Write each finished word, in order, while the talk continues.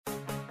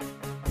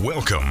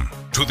Welcome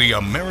to the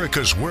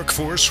America's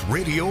Workforce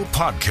Radio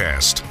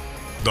Podcast,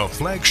 the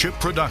flagship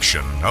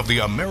production of the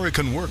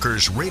American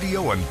Workers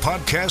Radio and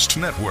Podcast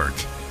Network,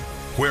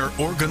 where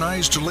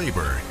organized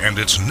labor and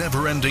its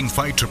never-ending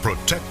fight to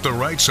protect the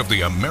rights of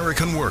the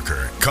American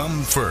worker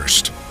come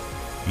first.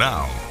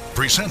 Now,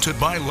 presented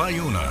by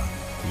LIUNA,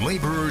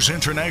 Laborers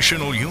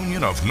International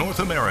Union of North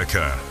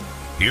America.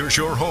 Here's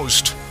your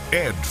host,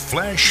 Ed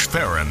Flash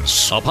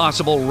Ferenc. A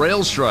possible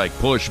rail strike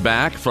pushed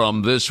back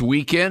from this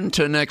weekend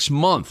to next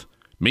month.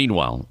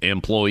 Meanwhile,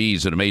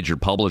 employees at a major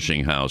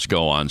publishing house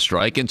go on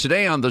strike. And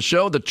today on the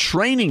show, the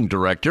training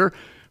director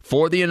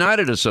for the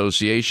United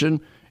Association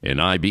in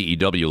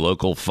IBEW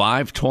Local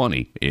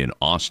 520 in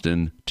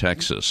Austin,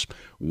 Texas.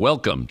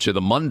 Welcome to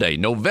the Monday,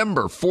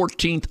 November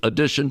 14th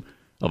edition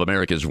of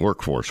America's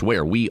Workforce,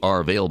 where we are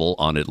available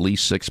on at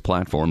least 6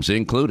 platforms,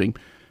 including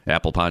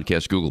Apple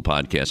Podcasts, Google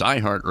Podcasts,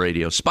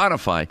 iHeartRadio,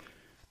 Spotify,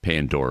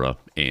 Pandora,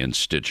 and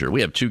Stitcher.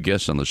 We have 2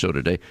 guests on the show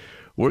today.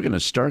 We're going to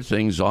start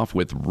things off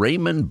with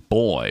Raymond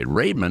Boyd.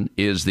 Raymond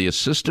is the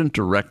Assistant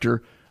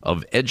Director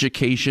of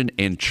Education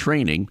and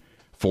Training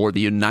for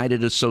the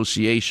United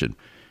Association.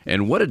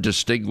 And what a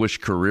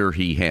distinguished career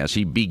he has.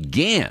 He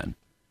began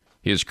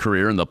his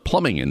career in the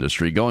plumbing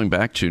industry going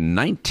back to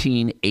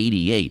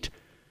 1988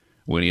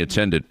 when he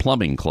attended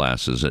plumbing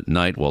classes at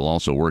night while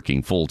also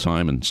working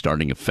full-time and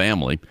starting a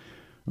family.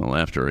 Well,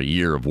 after a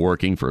year of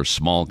working for a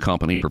small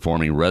company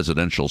performing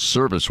residential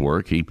service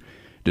work, he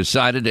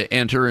decided to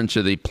enter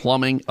into the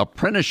plumbing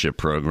apprenticeship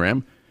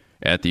program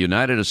at the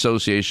United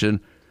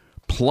Association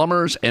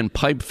Plumbers and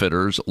Pipe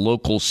Fitters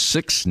Local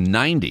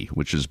 690,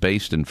 which is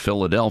based in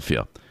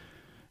Philadelphia.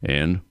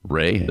 And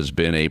Ray has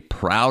been a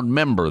proud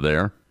member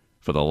there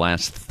for the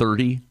last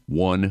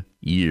 31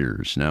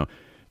 years. Now,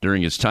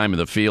 during his time in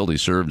the field, he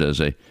served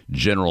as a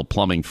general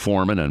plumbing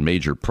foreman on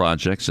major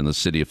projects in the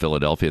city of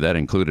Philadelphia. That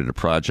included a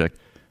project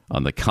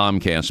on the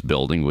Comcast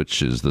building,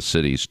 which is the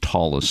city's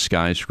tallest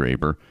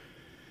skyscraper.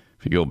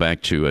 If you go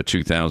back to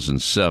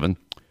 2007,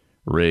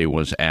 Ray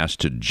was asked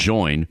to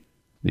join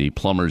the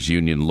Plumbers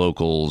Union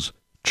Local's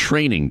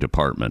training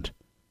department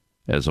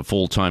as a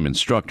full-time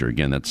instructor.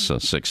 Again, that's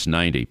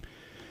 690.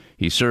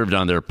 He served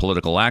on their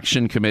political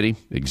action committee,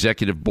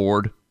 executive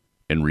board,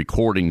 and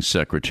recording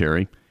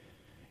secretary.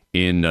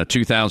 In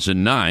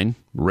 2009,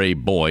 Ray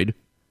Boyd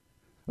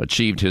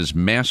achieved his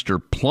master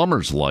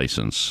plumber's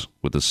license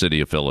with the city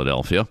of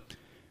Philadelphia.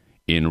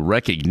 In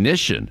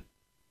recognition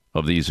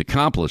of these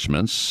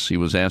accomplishments, he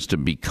was asked to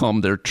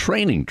become their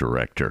training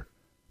director,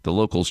 the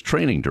local's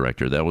training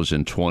director. That was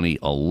in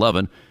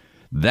 2011.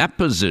 That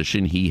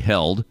position he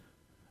held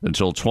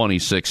until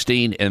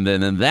 2016, and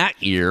then in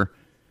that year,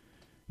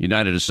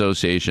 United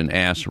Association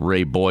asked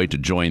Ray Boyd to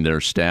join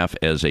their staff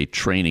as a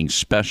training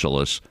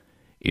specialist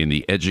in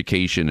the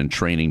Education and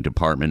Training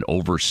Department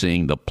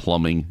overseeing the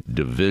plumbing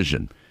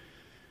division.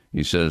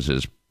 He says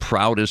his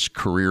proudest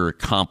career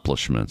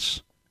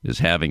accomplishments is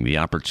having the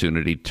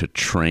opportunity to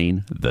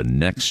train the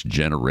next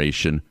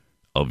generation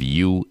of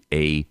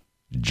UA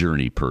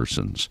journey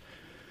persons.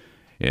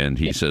 And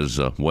he says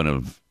one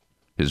of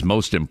his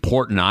most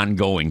important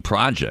ongoing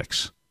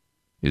projects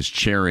is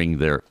chairing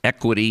their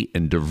equity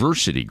and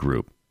diversity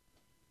group,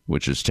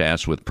 which is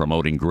tasked with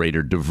promoting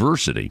greater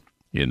diversity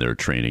in their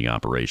training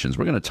operations.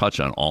 We're going to touch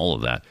on all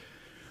of that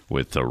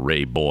with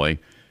Ray Boyd,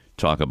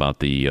 talk about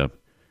the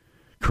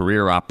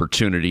career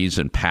opportunities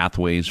and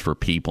pathways for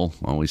people.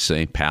 I always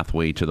say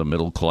pathway to the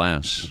middle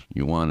class.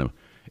 You want to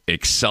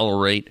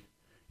accelerate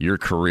your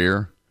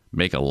career,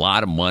 make a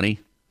lot of money,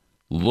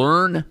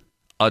 learn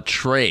a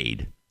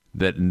trade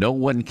that no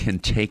one can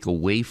take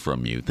away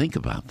from you. Think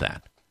about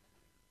that.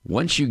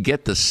 Once you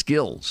get the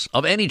skills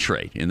of any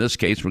trade, in this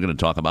case, we're going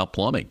to talk about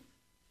plumbing.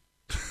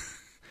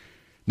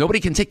 Nobody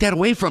can take that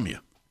away from you.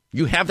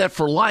 You have that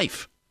for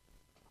life.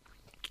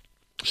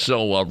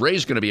 So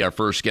Ray's going to be our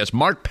first guest.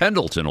 Mark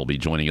Pendleton will be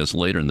joining us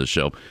later in the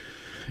show.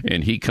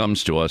 And he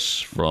comes to us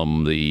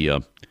from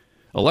the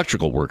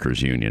Electrical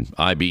Workers Union,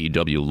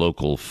 IBEW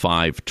Local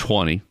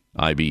 520.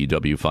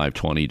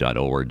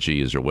 IBEW520.org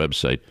is their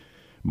website.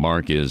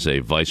 Mark is a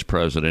vice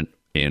president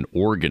and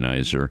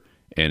organizer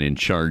and in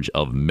charge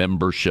of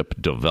membership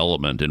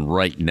development. And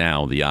right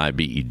now, the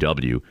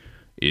IBEW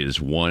is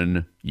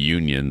one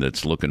union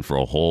that's looking for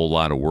a whole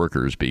lot of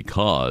workers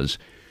because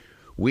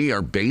we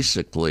are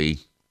basically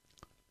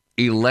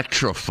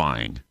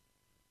electrifying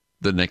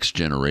the next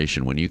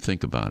generation when you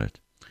think about it.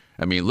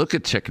 I mean, look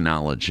at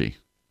technology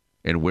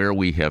and where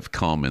we have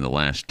come in the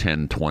last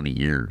 10, 20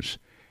 years.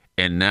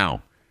 And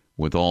now,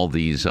 with all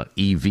these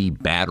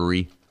EV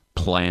battery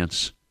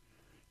plants,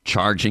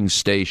 charging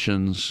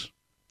stations,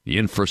 the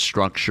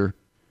infrastructure,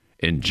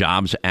 and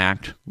Jobs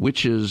Act,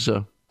 which is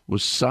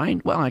was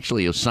signed, well,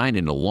 actually, it was signed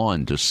into law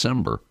in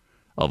December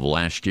of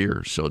last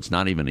year. So it's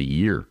not even a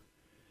year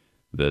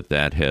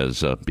that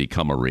has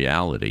become a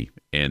reality.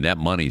 And that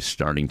money's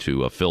starting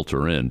to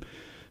filter in.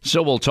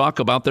 So we'll talk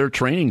about their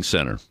training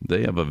center.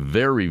 They have a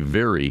very,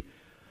 very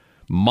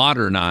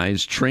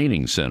modernized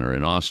training center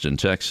in Austin,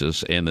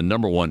 Texas. And the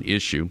number one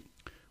issue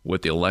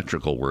with the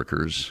electrical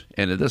workers,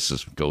 and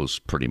this goes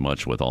pretty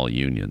much with all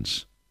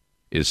unions,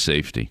 is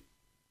safety.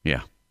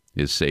 Yeah,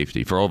 is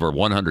safety. For over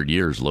 100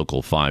 years,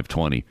 Local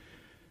 520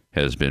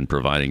 has been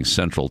providing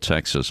Central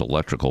Texas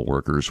electrical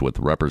workers with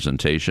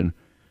representation,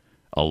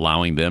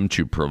 allowing them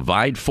to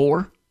provide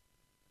for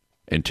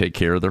and take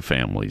care of their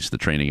families. The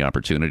training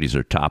opportunities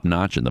are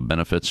top-notch, and the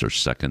benefits are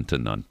second to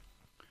none.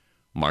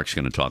 Mark's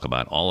going to talk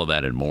about all of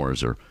that and more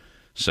as our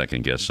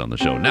second guest on the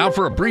show. Now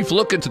for a brief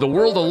look into the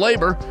world of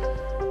labor.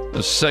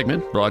 This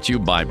segment brought to you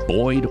by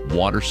Boyd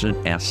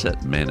Watterson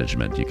Asset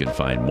Management. You can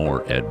find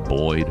more at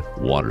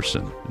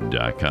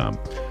boydwatterson.com.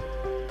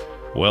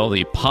 Well,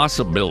 the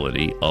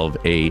possibility of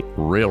a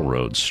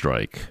railroad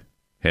strike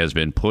has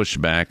been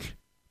pushed back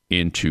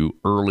into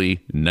early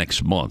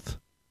next month,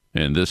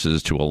 and this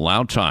is to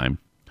allow time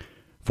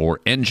for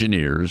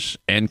engineers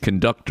and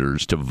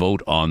conductors to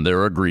vote on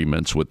their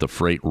agreements with the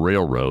freight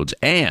railroads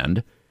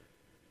and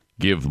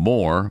give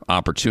more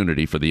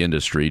opportunity for the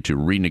industry to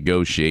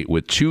renegotiate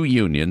with two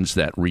unions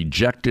that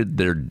rejected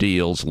their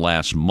deals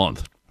last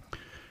month.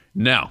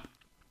 Now,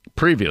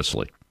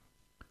 previously,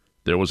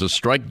 there was a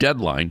strike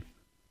deadline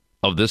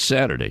of this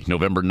Saturday,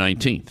 November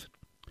 19th.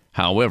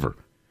 However,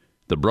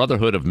 the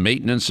Brotherhood of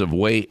Maintenance of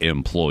Way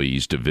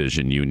Employees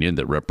Division Union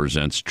that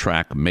represents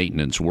track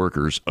maintenance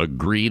workers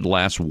agreed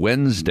last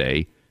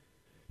Wednesday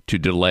to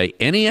delay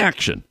any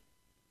action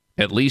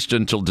at least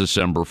until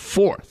December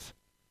 4th.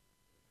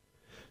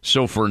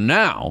 So for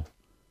now,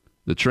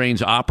 the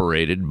trains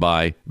operated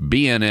by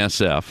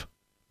BNSF,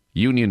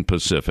 Union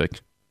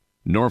Pacific,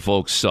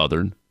 Norfolk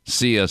Southern,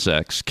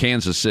 CSX,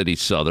 Kansas City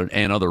Southern,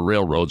 and other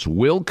railroads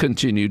will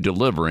continue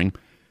delivering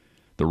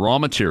the raw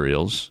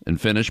materials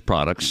and finished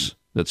products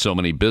that so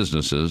many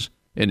businesses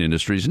and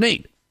industries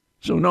need.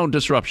 So no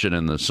disruption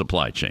in the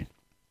supply chain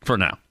for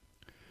now.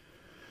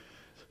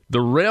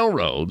 The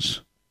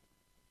railroads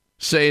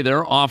say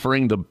they're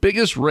offering the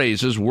biggest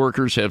raises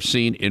workers have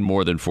seen in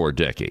more than 4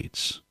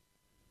 decades.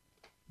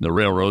 The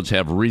railroads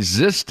have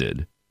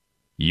resisted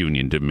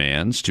union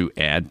demands to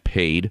add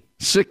paid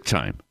sick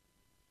time,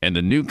 and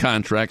the new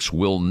contracts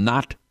will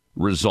not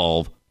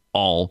resolve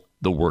all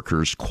the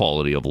workers'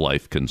 quality of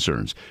life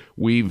concerns.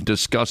 We've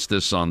discussed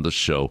this on the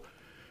show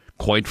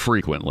quite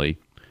frequently.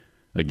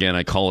 Again,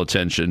 I call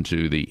attention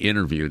to the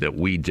interview that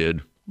we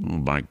did, oh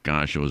my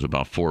gosh, it was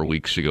about 4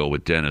 weeks ago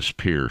with Dennis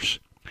Pierce.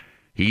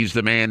 He's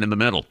the man in the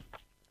middle.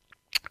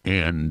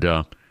 And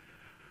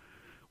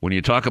when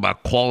you talk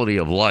about quality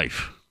of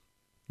life,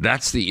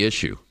 that's the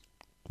issue.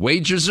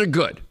 Wages are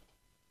good,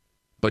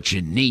 but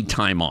you need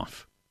time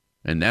off.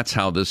 And that's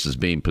how this is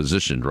being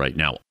positioned right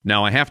now.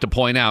 Now, I have to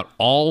point out,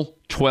 all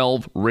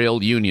 12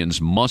 rail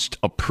unions must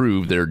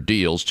approve their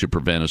deals to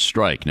prevent a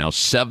strike. Now,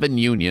 7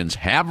 unions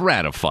have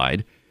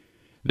ratified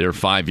their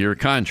 5-year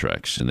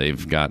contracts, and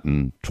they've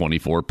gotten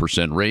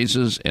 24%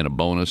 raises and a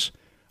bonus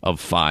of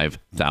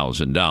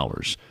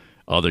 $5,000.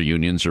 Other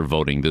unions are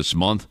voting this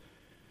month,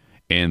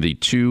 and the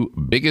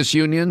 2 biggest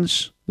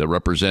unions that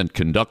represent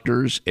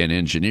conductors and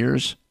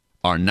engineers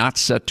are not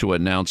set to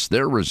announce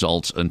their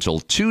results until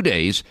 2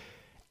 days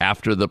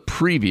after the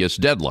previous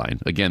deadline.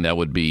 Again, that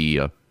would be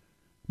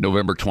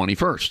November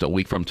 21st, a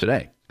week from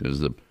today, because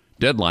the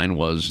deadline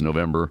was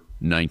November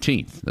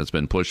 19th. That's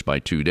been pushed by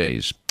 2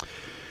 days.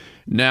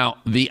 Now,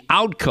 the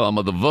outcome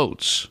of the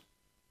votes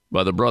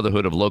by the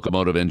Brotherhood of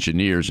Locomotive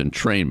Engineers and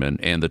Trainmen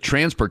and the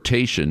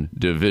Transportation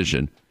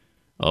Division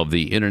of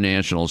the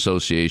International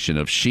Association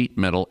of Sheet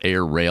Metal,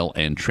 Air, Rail,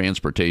 and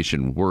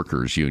Transportation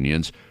Workers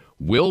Unions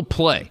will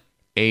play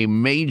a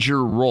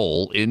major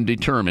role in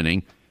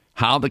determining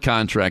how the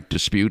contract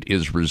dispute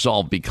is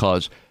resolved,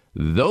 because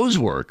those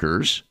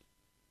workers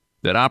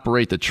that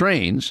operate the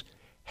trains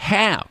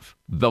have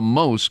the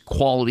most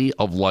quality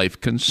of life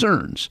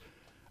concerns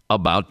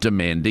about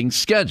demanding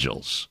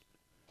schedules.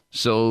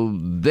 So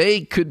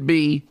they could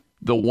be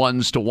the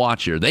ones to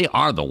watch here. They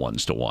are the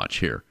ones to watch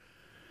here.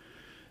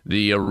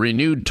 The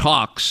renewed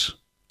talks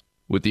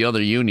with the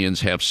other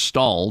unions have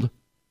stalled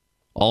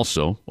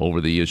also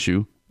over the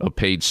issue of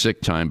paid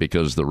sick time,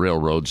 because the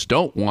railroads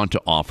don't want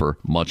to offer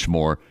much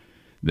more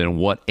than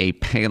what a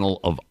panel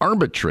of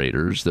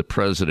arbitrators that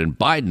President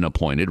Biden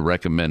appointed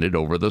recommended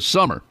over the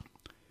summer.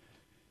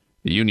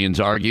 The unions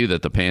argue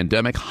that the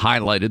pandemic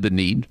highlighted the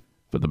need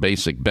for the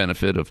basic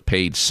benefit of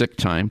paid sick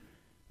time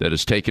that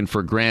is taken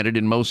for granted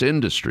in most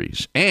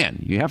industries. And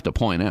you have to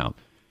point out,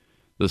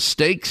 the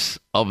stakes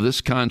of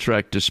this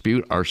contract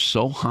dispute are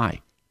so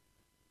high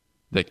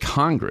that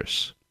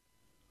Congress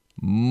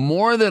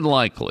more than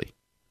likely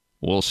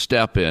will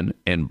step in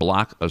and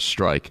block a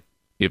strike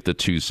if the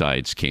two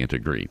sides can't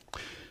agree.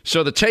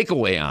 So the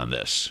takeaway on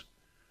this,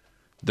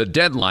 the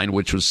deadline,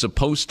 which was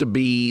supposed to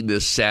be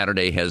this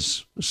Saturday,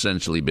 has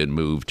essentially been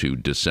moved to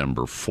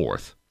December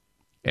 4th.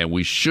 And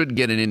we should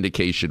get an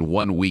indication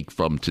 1 week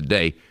from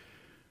today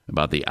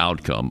about the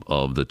outcome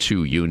of the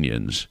 2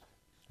 unions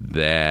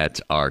that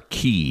are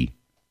key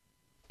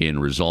in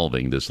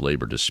resolving this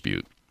labor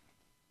dispute.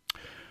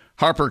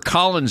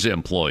 HarperCollins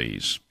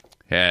employees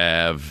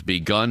have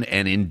begun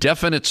an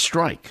indefinite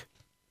strike.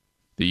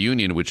 The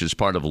union, which is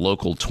part of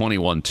Local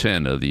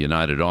 2110 of the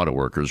United Auto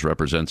Workers,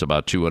 represents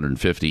about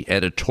 250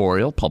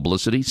 editorial,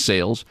 publicity,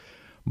 sales,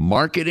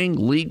 marketing,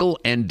 legal,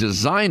 and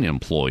design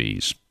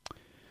employees.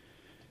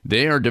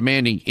 They are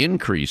demanding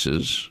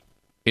increases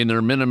in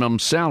their minimum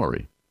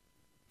salary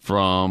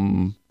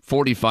from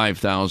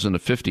 $45,000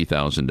 to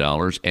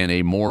 $50,000 and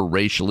a more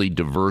racially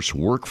diverse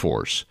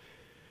workforce.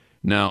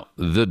 Now,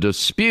 the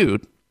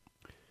dispute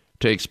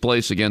takes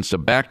place against a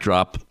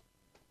backdrop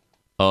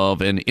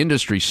of an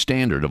industry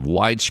standard of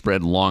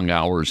widespread long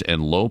hours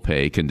and low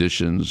pay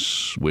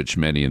conditions, which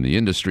many in the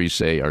industry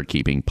say are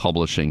keeping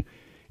publishing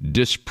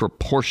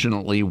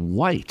disproportionately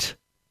white.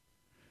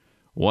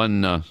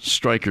 One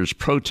striker's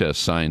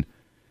protest sign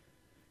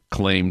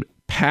claimed,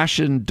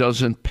 "Passion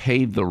doesn't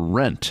pay the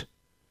rent."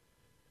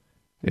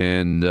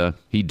 And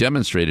he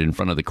demonstrated in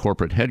front of the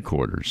corporate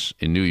headquarters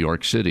in New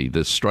York City.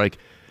 This strike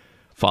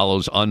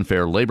follows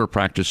unfair labor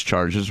practice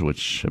charges,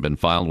 which have been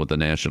filed with the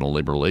National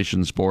Labor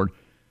Relations Board,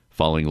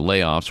 following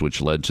layoffs,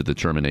 which led to the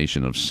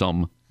termination of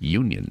some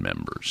union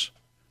members.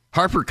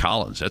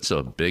 HarperCollins, that's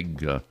a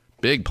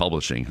big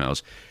publishing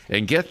house.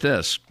 And get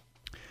this,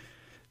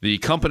 the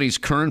company's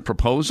current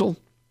proposal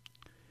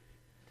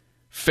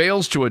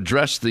fails to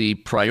address the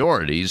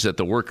priorities that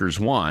the workers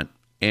want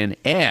and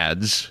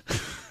adds,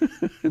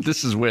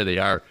 this is where they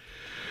are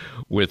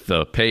with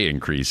the pay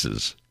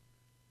increases,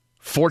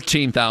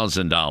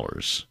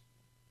 $14,000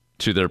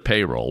 to their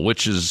payroll,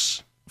 which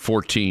is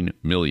 $14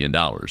 million.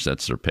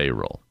 That's their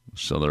payroll.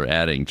 So they're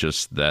adding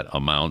just that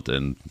amount,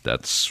 and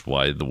that's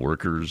why the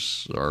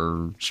workers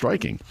are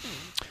striking.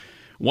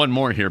 One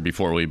more here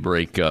before we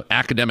break.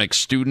 Academic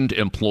student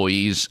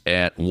employees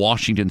at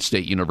Washington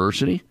State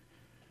University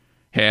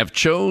have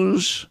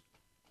chose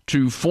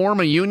to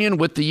form a union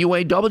with the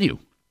UAW.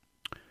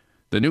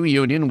 The new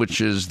union, which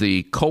is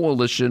the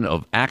Coalition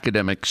of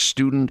Academic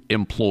Student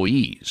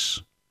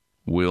Employees,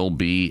 will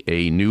be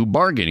a new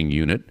bargaining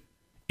unit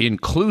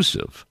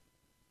inclusive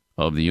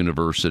of the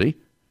university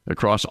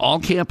across all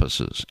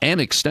campuses and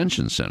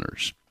extension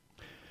centers.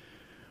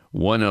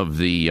 One of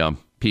the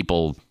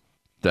people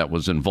that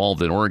was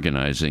involved in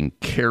organizing,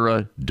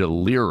 Cara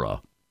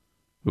DeLira,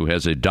 who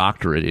has a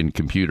doctorate in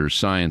computer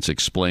science,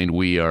 explained,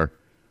 "We are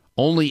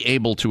only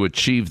able to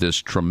achieve this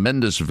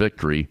tremendous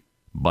victory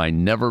by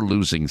never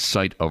losing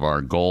sight of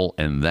our goal,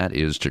 and that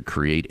is to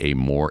create a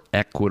more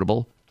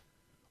equitable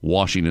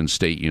Washington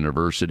State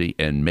University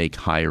and make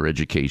higher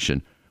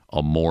education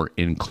a more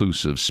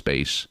inclusive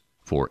space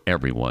for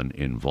everyone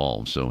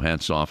involved." So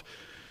hats off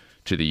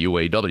to the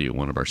UAW,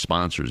 one of our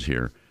sponsors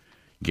here,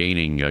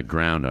 gaining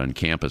ground on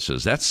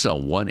campuses. That's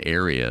one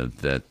area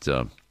that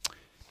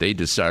they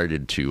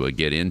decided to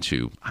get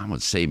into, I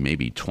would say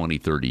maybe 20,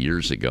 30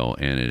 years ago,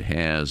 and it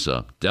has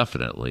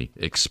definitely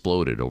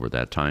exploded over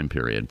that time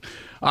period.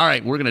 All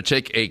right, we're going to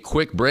take a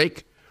quick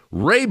break.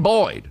 Ray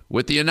Boyd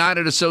with the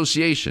United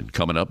Association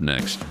coming up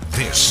next.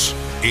 This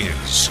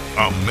is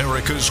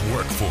America's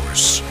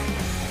Workforce.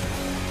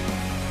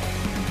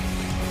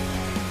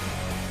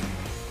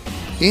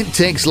 It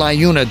takes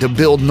LiUNA to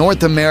build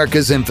North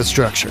America's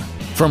infrastructure.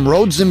 From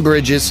roads and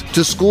bridges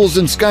to schools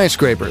and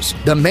skyscrapers,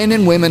 the men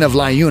and women of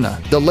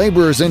LiUNA, the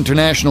Laborers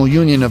International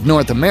Union of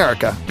North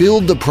America,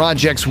 build the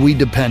projects we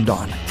depend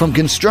on. From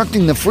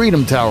constructing the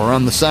Freedom Tower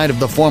on the site of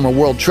the former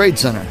World Trade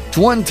Center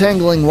to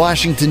untangling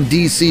Washington,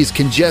 D.C.'s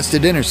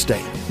congested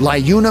interstate,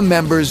 LiUNA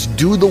members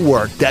do the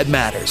work that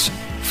matters.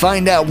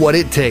 Find out what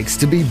it takes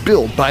to be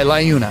built by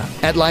LiUNA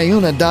at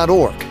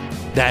liuna.org.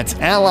 That's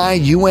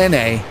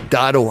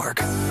liuna.org.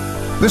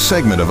 This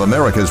segment of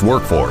America's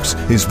Workforce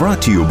is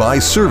brought to you by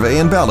Survey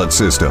and Ballot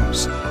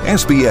Systems.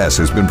 SBS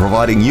has been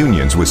providing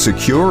unions with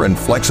secure and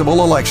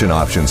flexible election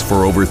options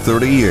for over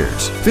 30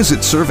 years. Visit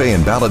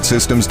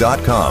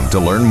surveyandballotsystems.com to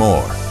learn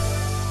more.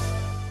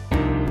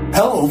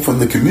 Hello from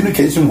the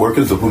Communication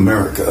Workers of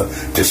America,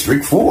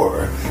 District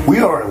 4. We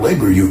are a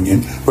labor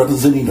union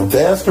representing a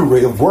vast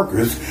array of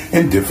workers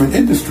in different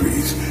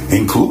industries,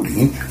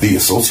 including the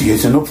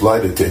Association of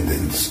Flight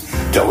Attendants,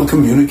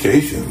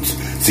 telecommunications,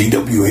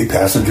 CWA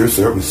passenger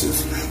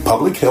services,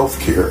 public health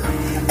care,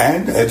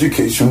 and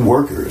education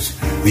workers,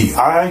 the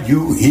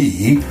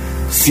IUE,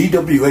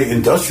 CWA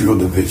Industrial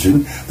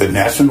Division, the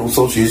National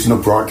Association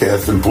of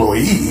Broadcast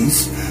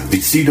Employees, the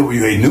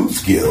CWA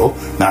News Guild,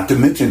 not to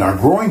mention our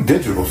growing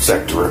digital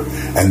sector,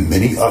 and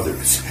many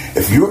others.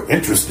 If you're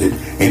interested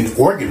in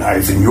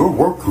organizing your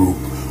work group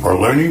or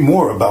learning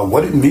more about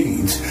what it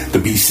means to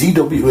be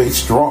CWA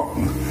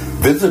strong,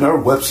 visit our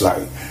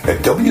website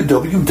at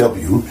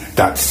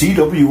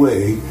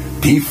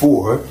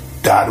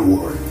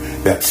www.cwad4.org.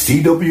 That's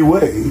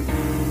cwad4.org.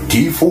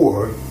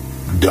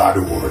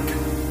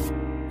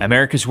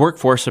 America's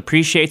Workforce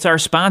appreciates our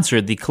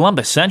sponsor, the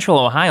Columbus Central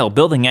Ohio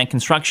Building and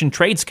Construction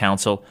Trades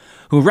Council,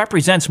 who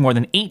represents more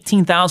than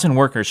 18,000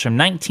 workers from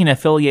 19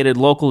 affiliated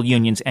local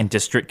unions and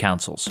district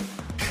councils.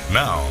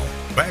 Now,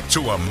 back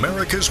to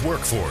America's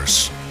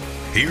Workforce.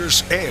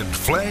 Here's Ed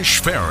Flash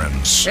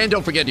Ferens. And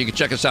don't forget, you can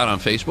check us out on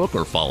Facebook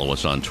or follow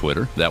us on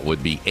Twitter. That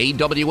would be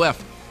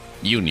AWF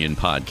Union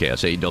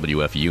Podcast,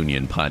 AWF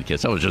Union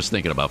Podcast. I was just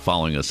thinking about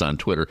following us on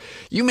Twitter.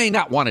 You may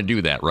not want to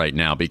do that right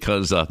now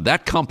because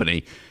that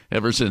company,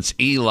 ever since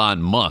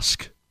Elon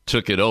Musk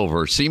took it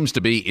over, seems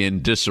to be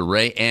in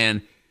disarray,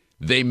 and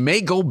they may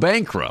go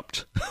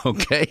bankrupt,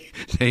 okay?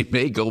 They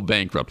may go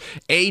bankrupt.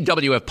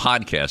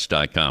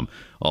 AWFpodcast.com.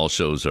 All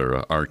shows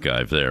are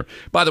archived there.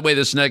 By the way,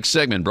 this next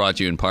segment brought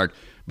to you in part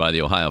by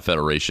the Ohio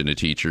Federation of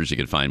Teachers. You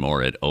can find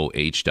more at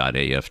oh.aft.org.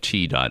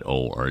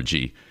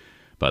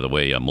 By the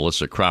way,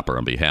 Melissa Cropper,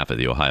 on behalf of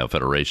the Ohio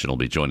Federation, will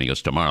be joining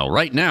us tomorrow.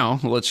 Right now,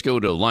 let's go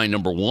to line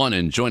number one,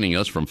 and joining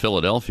us from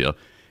Philadelphia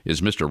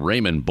is Mr.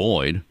 Raymond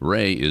Boyd.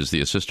 Ray is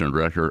the Assistant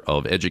Director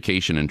of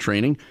Education and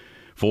Training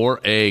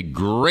for a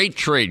great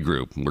trade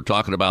group. We're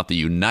talking about the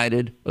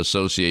United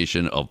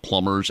Association of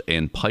Plumbers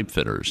and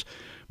Pipefitters.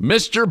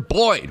 Mr.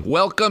 Boyd,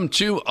 welcome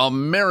to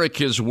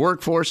America's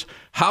Workforce.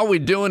 How are we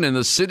doing in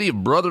the city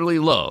of brotherly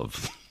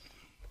love?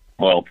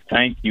 Well,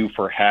 thank you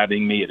for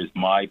having me. It is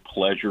my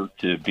pleasure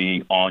to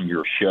be on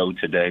your show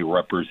today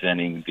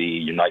representing the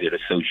United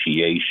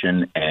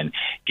Association and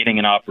getting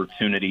an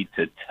opportunity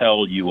to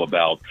tell you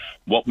about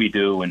what we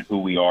do and who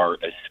we are,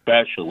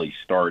 especially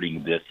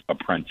starting this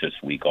Apprentice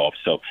Week off.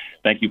 So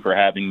thank you for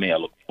having me. I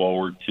look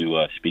forward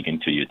to speaking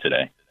to you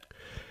today.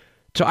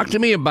 Talk to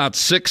me about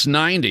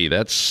 690.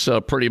 That's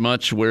pretty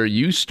much where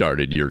you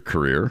started your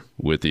career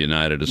with the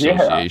United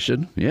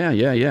Association.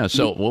 Yeah.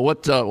 So,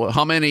 what?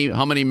 How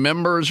many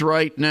members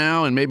right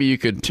now? And maybe you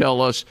could tell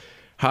us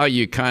how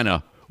you kind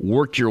of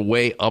worked your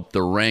way up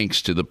the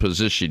ranks to the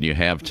position you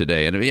have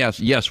today. And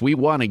yes, we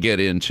want to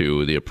get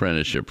into the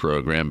apprenticeship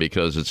program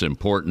because it's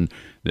important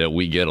that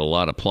we get a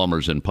lot of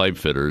plumbers and pipe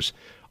fitters,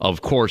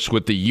 of course,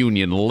 with the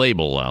union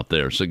label out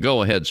there. So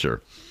go ahead,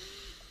 sir.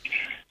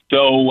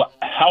 So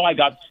how I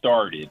got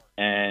started,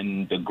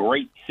 and the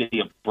great city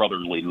of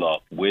brotherly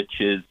love,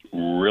 which is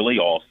really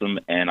awesome.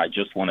 And I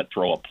just want to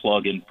throw a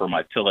plug in for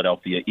my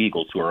Philadelphia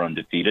Eagles, who are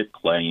undefeated,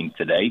 playing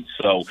today.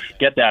 So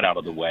get that out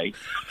of the way.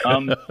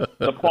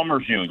 The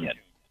Plumbers Union.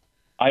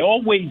 I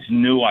always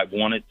knew I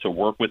wanted to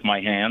work with my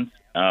hands.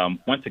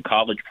 Went to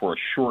college for a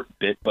short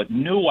bit, but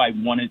knew I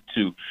wanted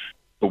to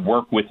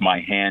work with my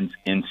hands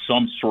in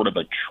some sort of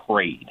a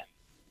trade.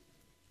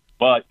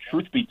 But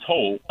truth be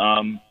told,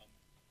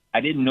 I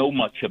didn't know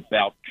much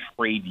about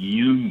trade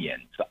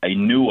unions. I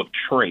knew of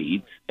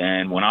trades,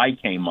 and when I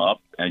came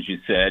up, as you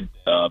said,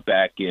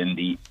 back in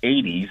the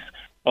 80s,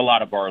 a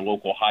lot of our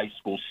local high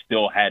schools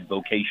still had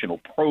vocational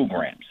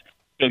programs.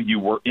 So you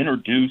were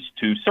introduced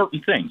to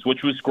certain things,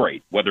 which was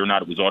great, whether or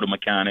not it was auto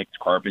mechanics,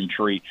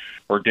 carpentry,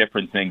 or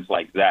different things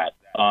like that.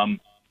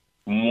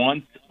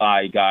 Once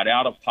I got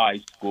out of high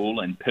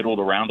school and piddled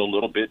around a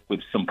little bit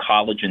with some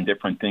college and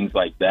different things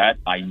like that,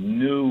 I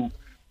knew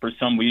for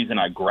some reason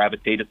I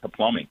gravitated to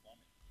plumbing.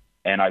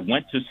 And I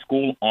went to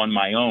school on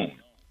my own,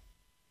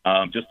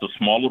 just a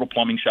small little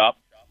plumbing shop,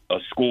 a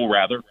school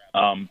rather,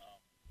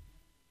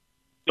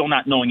 still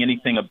not knowing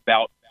anything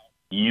about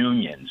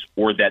unions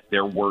or that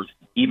there was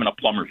even a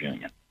plumbers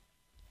union.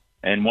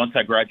 And once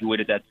I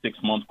graduated that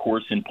 6-month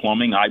course in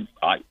plumbing,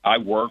 I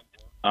worked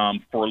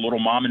for a little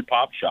mom and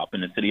pop shop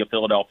in the city of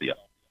Philadelphia,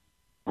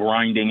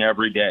 grinding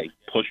every day,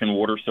 pushing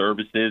water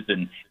services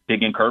and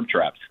digging curb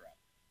traps.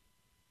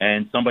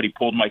 And somebody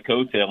pulled my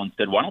coattail and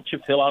said, why don't you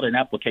fill out an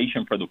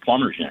application for the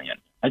Plumbers Union?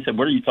 I said,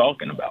 what are you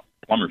talking about,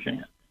 Plumbers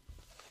Union?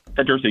 I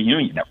said, there's a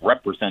union that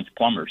represents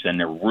plumbers, and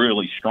they're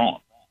really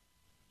strong.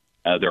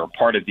 They're a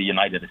part of the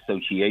United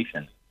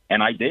Association.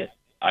 And I did.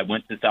 I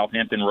went to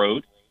Southampton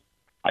Road.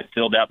 I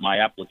filled out my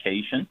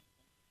application,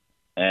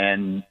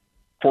 and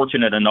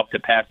fortunate enough to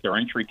pass their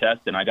entry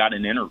test, and I got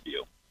an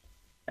interview.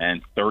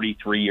 And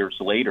 33 years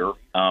later,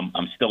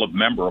 I'm still a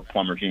member of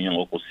Plumbers Union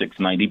Local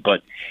 690,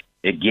 but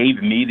it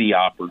gave me the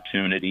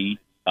opportunity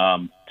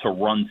to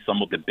run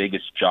some of the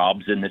biggest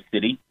jobs in the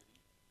city.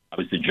 I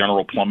was the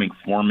general plumbing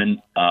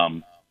foreman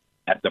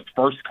at the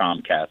first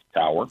Comcast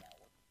tower.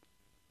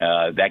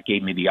 That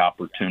gave me the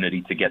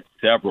opportunity to get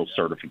several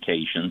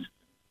certifications,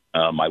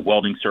 my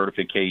welding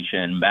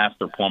certification,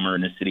 master plumber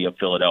in the city of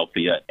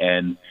Philadelphia,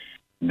 and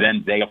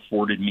then they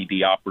afforded me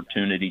the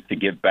opportunity to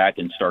give back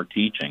and start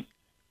teaching.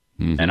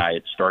 Mm-hmm. And I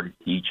had started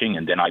teaching,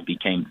 and then I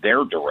became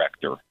their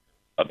director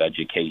of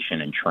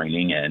education and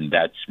training, and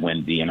that's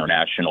when the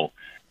International,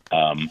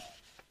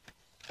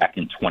 back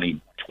in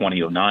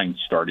 2009,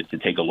 started to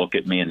take a look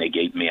at me, and they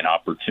gave me an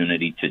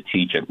opportunity to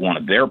teach at one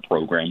of their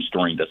programs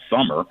during the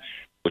summer,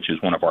 which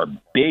is one of our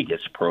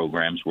biggest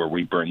programs where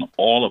we bring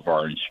all of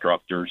our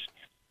instructors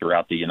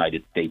throughout the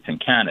United States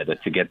and Canada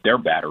to get their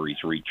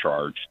batteries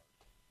recharged.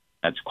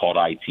 That's called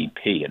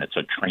ITP, and it's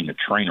a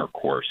train-the-trainer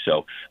course.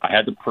 So I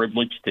had the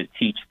privilege to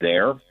teach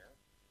there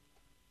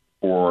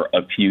for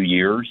a few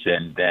years,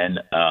 and then,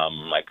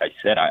 like I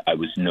said, I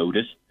was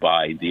noticed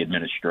by the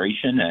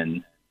administration,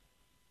 and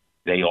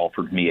they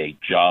offered me a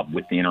job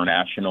with the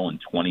International in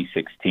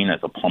 2016 as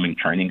a plumbing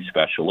training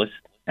specialist,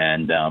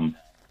 and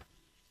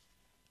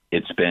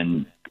it's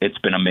been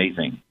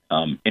amazing.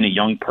 Any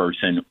young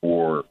person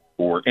or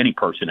any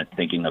person that's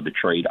thinking of a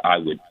trade, I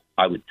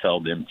would tell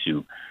them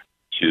to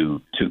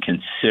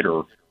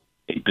consider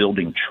a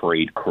building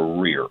trade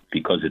career,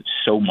 because it's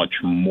so much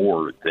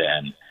more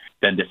than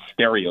the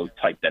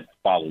stereotype that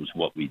follows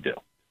what we do.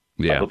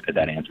 Yeah. I hope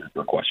that answers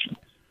your question.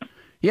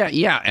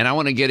 Yeah, and I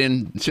want to get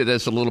into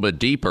this a little bit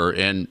deeper.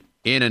 And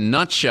in a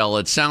nutshell,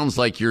 it sounds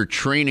like you're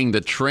training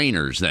the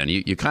trainers. Then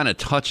you kind of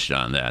touched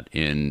on that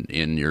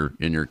in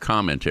your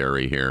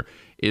commentary here.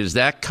 Is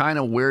that kind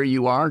of where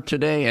you are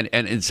today?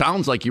 And it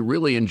sounds like you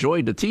really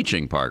enjoyed the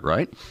teaching part,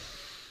 right?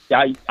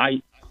 Yeah,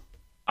 I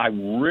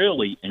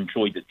really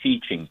enjoyed the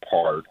teaching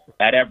part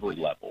at every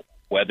level,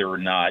 whether or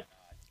not,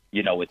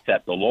 it's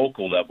at the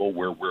local level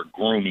where we're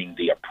grooming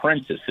the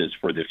apprentices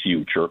for the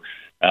future.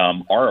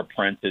 Our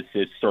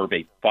apprentices serve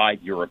a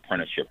 5-year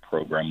apprenticeship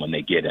program when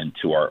they get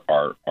into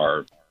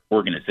our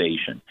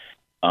organization.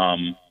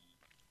 And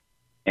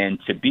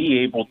to be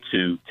able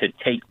to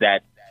take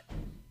that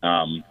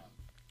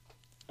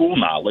school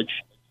knowledge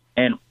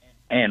and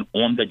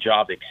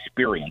on-the-job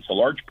experience. A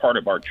large part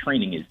of our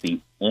training is the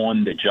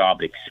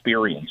on-the-job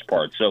experience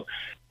part. So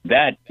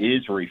that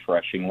is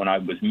refreshing. When I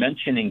was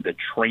mentioning the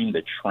Train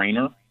the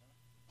Trainer,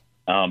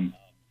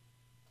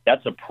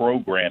 that's a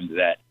program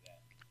that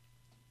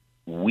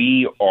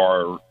we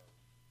are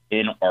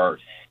in our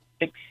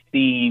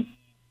 64th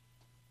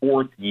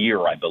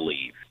year, I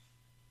believe.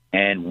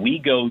 And we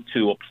go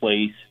to a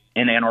place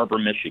in Ann Arbor,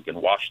 Michigan,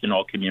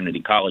 Washtenaw Community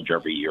College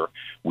every year.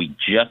 We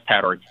just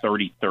had our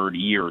 33rd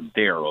year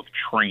there of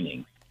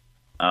training.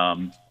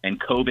 And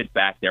COVID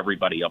backed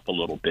everybody up a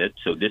little bit.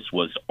 So this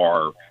was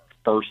our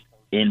first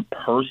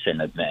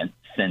in-person event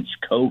since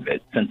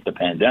COVID, since the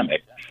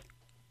pandemic.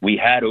 We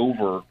had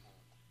over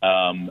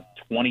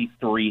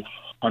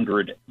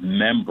 2,300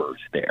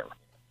 members there.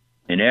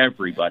 And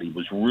everybody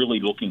was really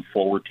looking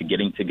forward to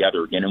getting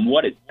together again. And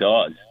what it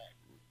does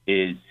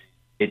is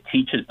it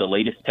teaches the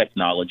latest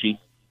technology.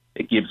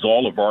 It gives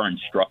all of our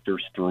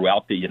instructors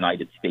throughout the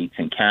United States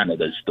and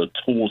Canada the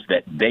tools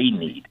that they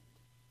need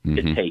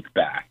to take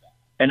back.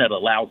 And it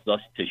allows us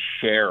to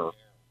share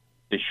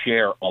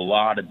a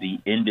lot of the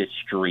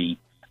industry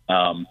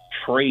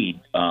trade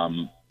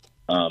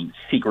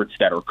secrets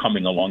that are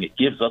coming along. It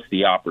gives us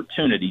the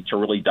opportunity to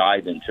really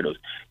dive into those.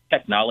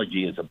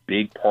 Technology is a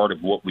big part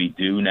of what we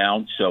do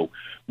now. So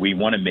we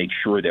want to make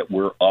sure that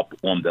we're up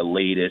on the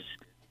latest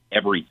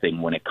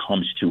everything when it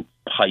comes to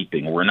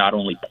piping. We're not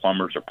only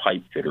plumbers or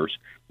pipe fitters,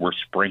 we're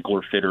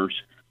sprinkler fitters,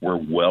 we're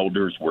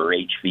welders, we're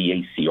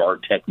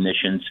HVACR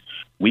technicians.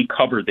 We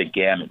cover the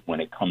gamut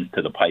when it comes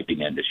to the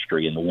piping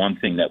industry. And the one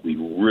thing that we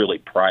really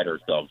pride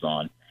ourselves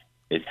on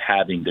is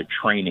having the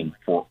training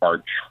for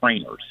our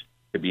trainers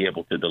to be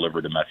able to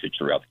deliver the message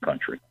throughout the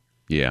country.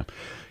 Yeah.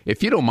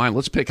 If you don't mind,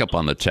 let's pick up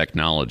on the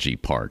technology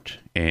part.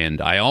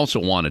 And I also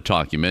want to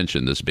talk, you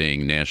mentioned this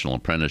being National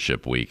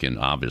Apprenticeship Week, and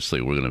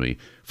obviously we're going to be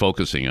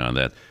focusing on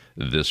that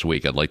this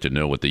week. I'd like to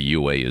know what the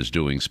UA is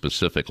doing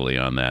specifically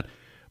on that.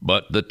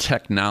 But the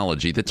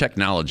technology,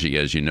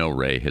 as you know,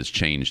 Ray, has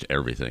changed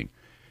everything.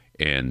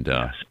 And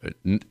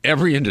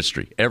every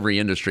industry.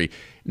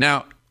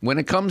 Now, when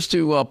it comes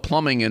to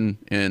plumbing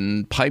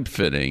and pipe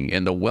fitting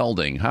and the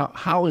welding,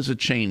 how has it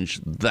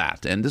changed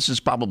that? And this is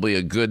probably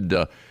a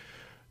good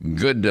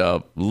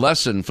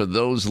lesson for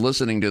those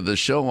listening to the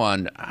show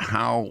on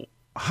how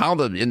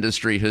the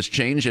industry has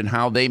changed and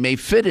how they may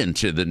fit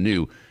into the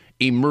new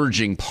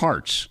emerging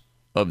parts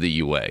of the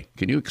UA.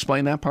 Can you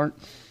explain that part?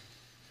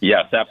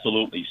 Yes,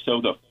 absolutely.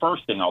 So the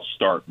first thing I'll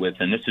start with,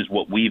 and this is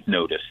what we've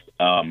noticed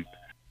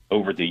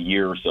over the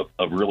years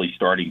of really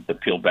starting to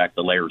peel back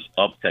the layers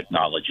of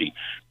technology,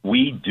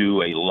 we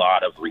do a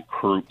lot of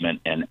recruitment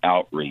and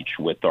outreach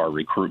with our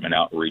recruitment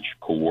outreach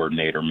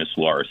coordinator, Miss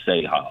Laura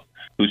Sahal,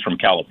 who's from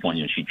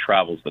California. She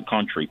travels the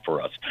country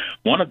for us.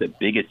 One of the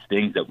biggest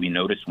things that we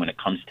notice when it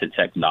comes to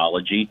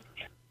technology,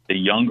 the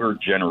younger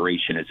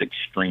generation is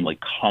extremely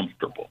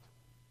comfortable.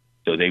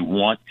 So they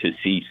want to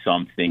see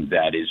something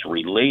that is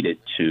related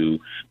to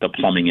the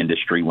plumbing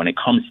industry when it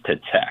comes to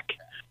tech,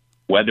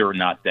 whether or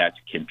not that's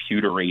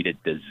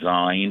computer-aided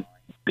design,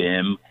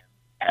 BIM,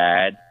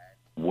 CAD,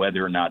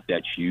 whether or not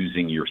that's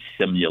using your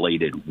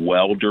simulated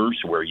welders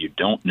where you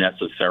don't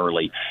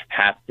necessarily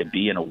have to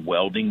be in a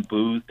welding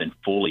booth and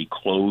fully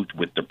clothed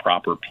with the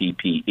proper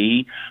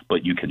PPE,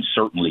 but you can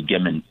certainly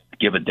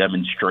give a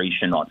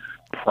demonstration on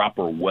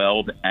proper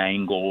weld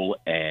angle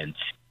and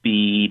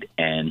speed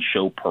and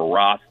show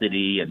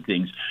porosity and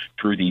things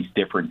through these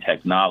different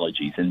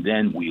technologies. And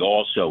then we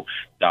also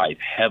dive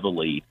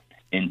heavily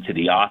into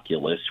the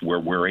Oculus, where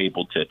we're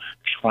able to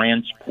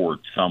transport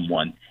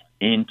someone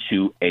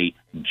into a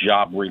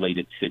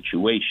job-related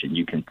situation.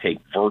 You can take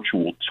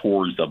virtual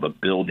tours of a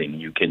building.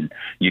 You can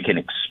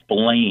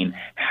explain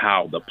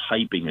how the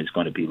piping is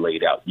going to be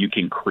laid out. You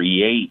can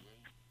create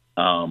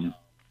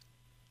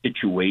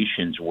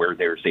situations where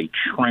there's a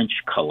trench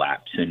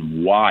collapse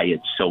and why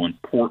it's so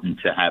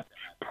important to have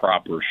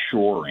proper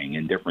shoring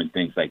and different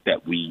things like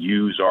that. We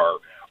use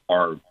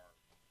our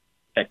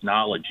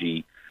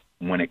technology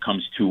when it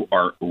comes to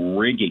our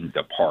rigging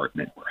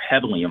department. We're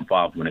heavily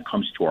involved when it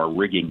comes to our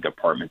rigging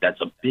department.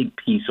 That's a big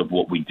piece of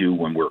what we do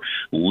when we're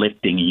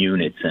lifting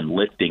units and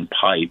lifting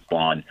pipe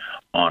on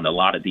a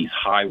lot of these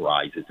high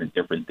rises and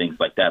different things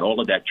like that.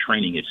 All of that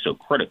training is so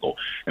critical.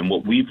 And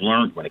what we've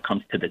learned when it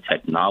comes to the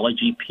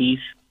technology piece,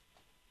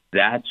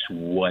 that's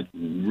what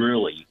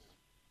really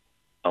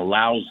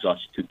allows us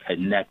to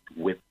connect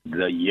with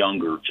the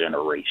younger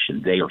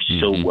generation. They are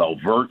so well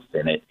versed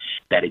in it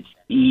that it's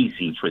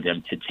easy for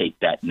them to take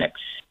that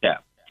next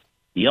step.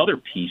 The other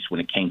piece when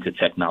it came to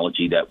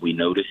technology that we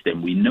noticed,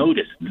 and we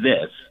noticed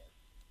this,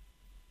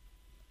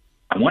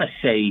 I want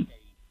to say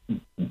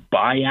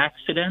by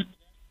accident,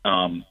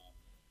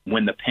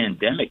 when the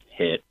pandemic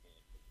hit,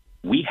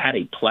 we had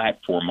a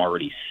platform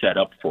already set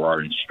up for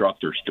our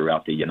instructors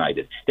throughout the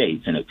United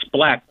States, and it's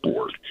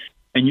Blackboard.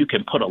 And you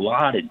can put a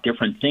lot of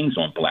different things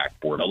on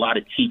Blackboard, a lot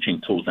of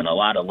teaching tools and a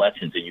lot of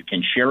lessons, and you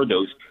can share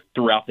those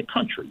throughout the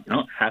country. You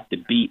don't have to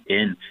be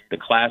in the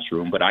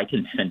classroom, but I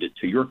can send it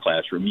to your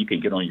classroom. You can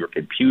get on your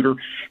computer,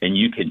 and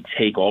you can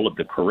take all of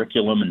the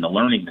curriculum and the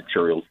learning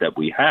materials that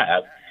we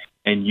have,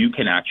 and you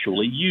can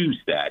actually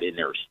use that. And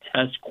there's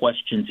test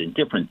questions and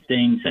different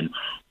things and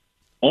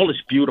all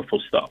this beautiful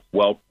stuff.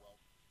 Well,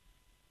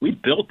 we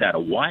built that a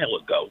while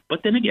ago,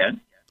 but then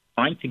again,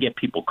 trying to get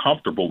people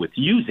comfortable with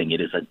using it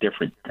is a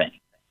different thing.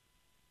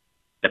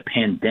 The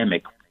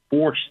pandemic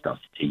forced us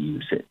to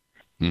use it,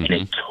 and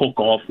it took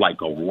off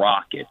like a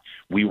rocket.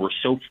 We were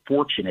so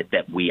fortunate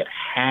that we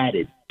had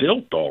it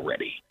built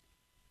already.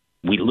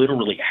 We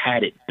literally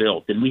had it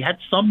built, and we had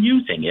some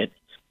using it,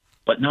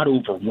 but not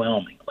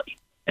overwhelmingly.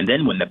 And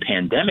then when the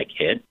pandemic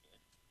hit,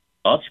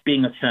 us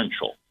being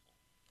essential,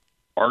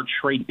 our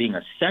trade being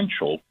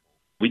essential,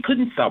 we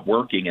couldn't stop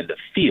working in the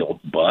field,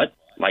 but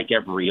like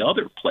every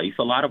other place,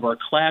 a lot of our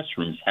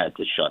classrooms had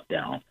to shut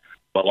down.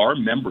 Well, our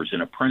members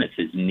and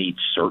apprentices need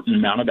certain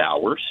amount of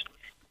hours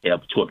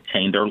to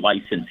obtain their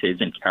licenses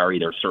and carry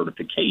their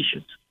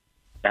certifications.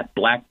 That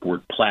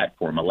Blackboard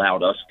platform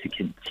allowed us to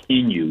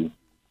continue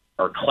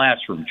our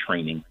classroom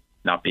training,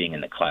 not being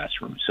in the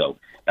classroom. So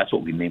that's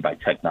what we mean by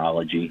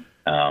technology.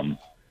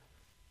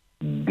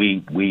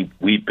 We've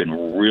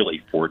been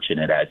really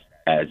fortunate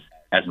as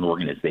an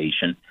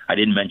organization. I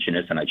didn't mention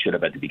this, and I should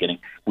have at the beginning.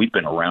 We've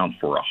been around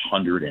for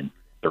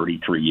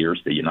 133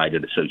 years, the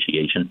United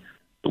Association.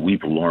 So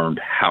we've learned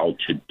how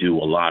to do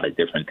a lot of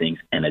different things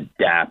and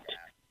adapt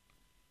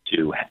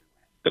to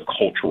the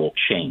cultural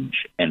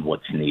change and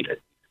what's needed.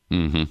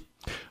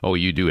 Oh,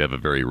 you do have a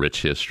very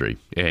rich history.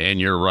 And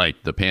you're right.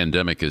 The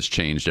pandemic has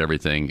changed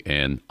everything,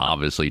 and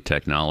obviously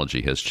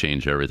technology has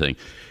changed everything.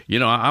 You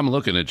know, I'm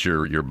looking at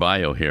your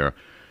bio here,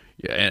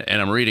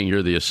 and I'm reading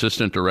you're the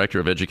Assistant Director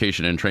of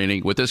Education and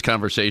Training. With this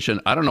conversation,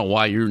 I don't know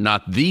why you're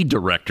not the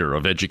Director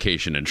of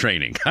Education and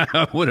Training.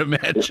 I would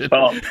imagine.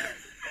 Well,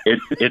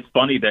 it's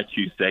funny that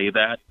you say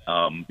that.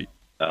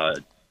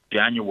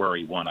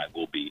 January 1, I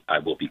will be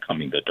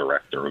becoming the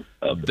director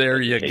of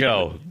There you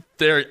go.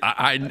 There,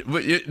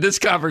 this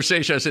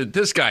conversation, I said,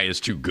 this guy is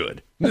too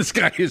good. This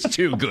guy is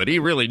too good. He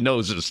really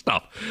knows his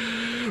stuff.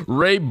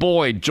 Ray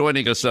Boyd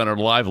joining us on our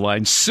live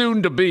line,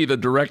 soon to be the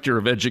Director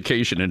of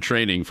Education and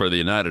Training for the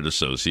United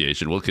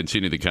Association. We'll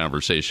continue the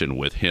conversation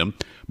with him.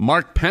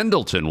 Mark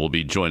Pendleton will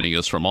be joining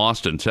us from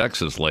Austin,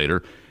 Texas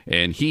later,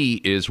 and he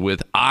is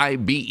with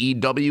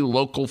IBEW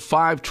Local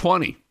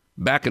 520.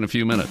 Back in a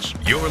few minutes.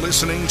 You're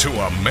listening to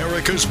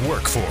America's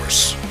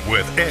Workforce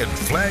with Ed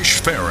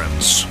Flash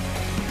Ferens.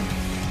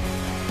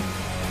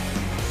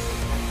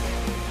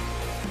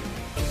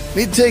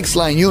 It takes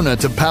LiUNA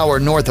to power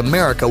North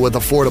America with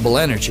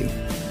affordable energy.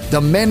 The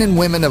men and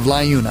women of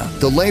LiUNA,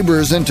 the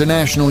Laborers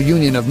International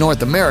Union of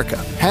North America,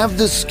 have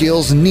the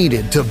skills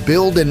needed to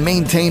build and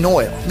maintain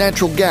oil,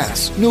 natural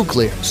gas,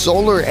 nuclear,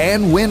 solar,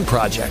 and wind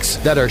projects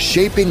that are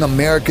shaping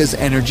America's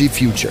energy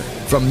future.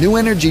 From new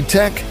energy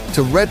tech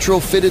to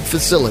retrofitted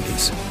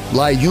facilities,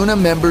 LiUNA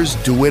members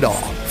do it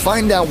all.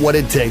 Find out what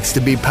it takes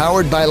to be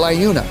powered by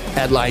LiUNA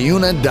at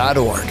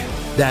liuna.org.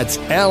 That's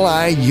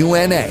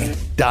LIUNA.org.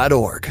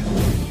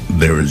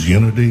 There is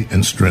unity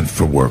and strength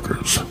for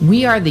workers.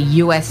 We are the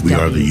USW. We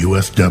are the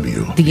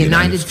USW. The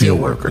United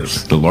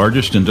Steelworkers. The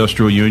largest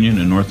industrial union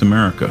in North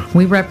America.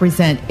 We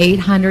represent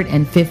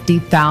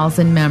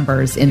 850,000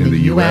 members in the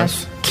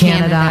U.S.,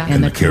 Canada,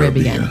 and the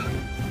Caribbean.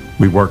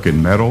 We work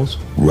in metals,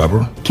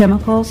 rubber,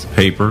 chemicals,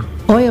 paper,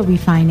 oil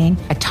refining,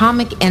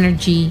 atomic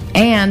energy,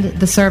 and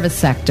the service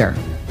sector.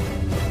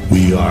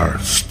 We are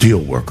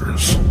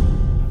steelworkers,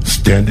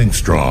 standing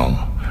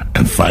strong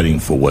and fighting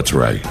for what's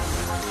right.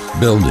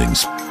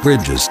 Buildings,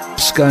 bridges,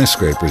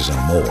 skyscrapers, and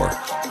more.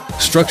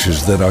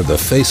 Structures that are the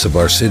face of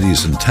our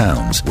cities and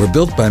towns were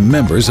built by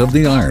members of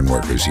the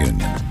Ironworkers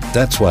Union.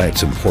 That's why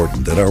it's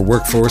important that our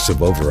workforce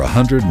of over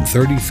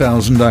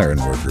 130,000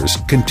 ironworkers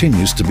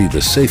continues to be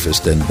the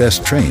safest and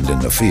best trained in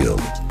the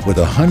field. With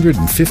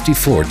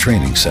 154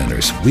 training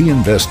centers, we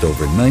invest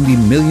over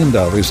 $90 million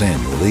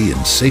annually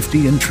in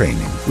safety and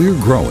training. We're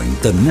growing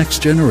the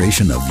next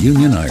generation of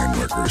union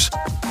ironworkers.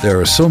 There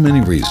are so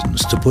many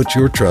reasons to put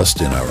your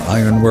trust in our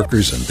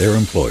ironworkers and their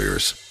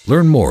employers.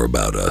 Learn more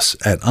about us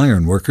at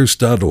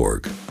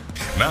ironworkers.org.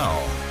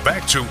 Now,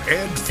 back to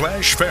Ed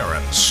Flash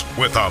Ferens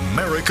with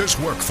America's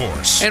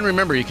Workforce. And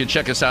remember, you can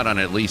check us out on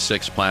at least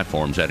 6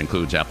 platforms. That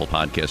includes Apple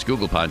Podcasts,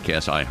 Google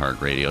Podcasts,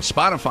 iHeartRadio,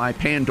 Spotify,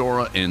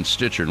 Pandora, and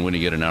Stitcher. And when you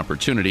get an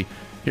opportunity,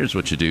 here's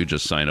what you do.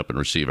 Just sign up and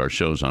receive our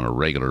shows on a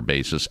regular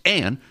basis.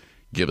 And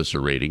give us a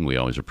rating. We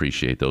always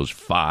appreciate those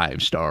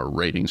 5-star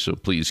ratings, so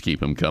please keep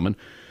them coming.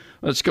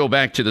 Let's go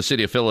back to the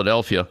city of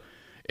Philadelphia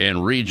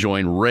and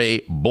rejoin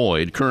Ray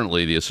Boyd,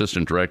 currently the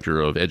Assistant Director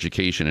of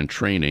Education and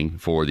Training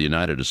for the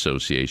United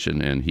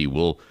Association, and he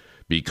will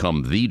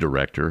become the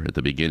director at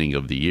the beginning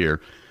of the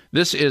year.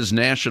 This is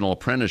National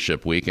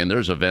Apprenticeship Week, and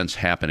there's events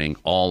happening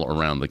all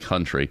around the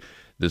country.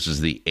 This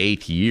is the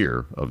 8th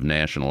year of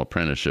National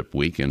Apprenticeship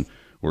Week, and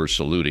we're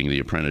saluting the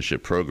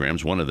apprenticeship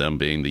programs, one of them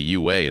being the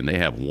UA, and they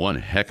have one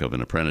heck of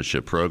an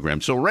apprenticeship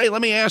program. So, Ray,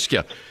 let me ask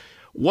you,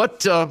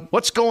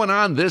 what's going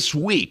on this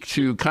week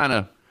to kind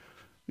of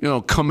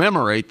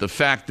commemorate the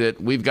fact that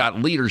we've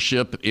got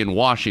leadership in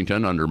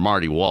Washington under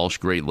Marty Walsh,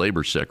 great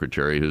labor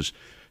secretary, who's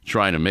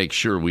trying to make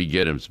sure we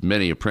get as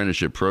many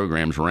apprenticeship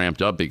programs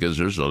ramped up, because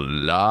there's a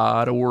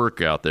lot of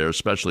work out there,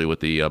 especially with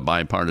the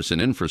Bipartisan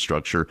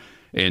Infrastructure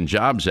and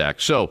Jobs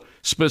Act. So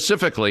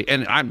specifically,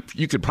 and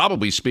you could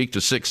probably speak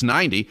to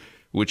 690,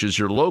 which is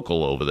your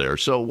local over there.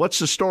 So what's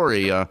the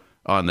story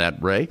on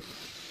that, Ray?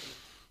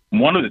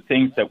 One of the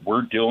things that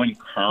we're doing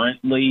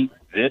currently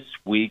this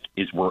week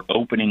is we're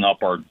opening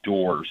up our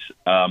doors,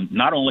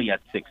 not only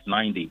at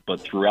 690, but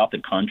throughout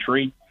the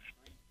country,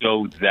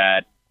 so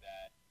that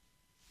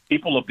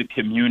people of the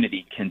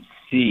community can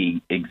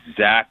see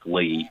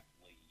exactly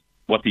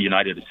what the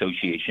United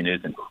Association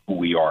is and who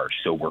we are.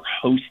 So we're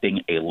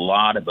hosting a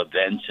lot of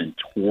events and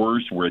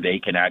tours where they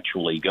can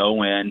actually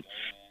go in,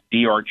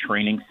 see our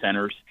training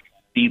centers,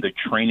 see the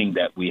training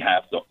that we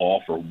have to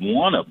offer.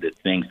 One of the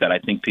things that I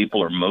think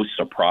people are most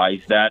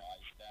surprised at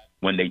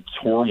when they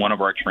tour one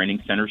of our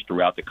training centers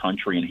throughout the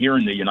country, and here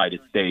in the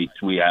United States,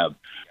 we have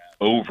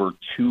over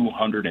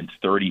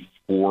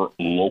 234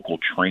 local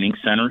training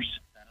centers.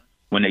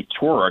 When they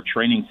tour our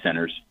training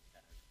centers,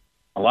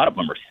 a lot of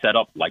them are set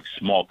up like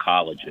small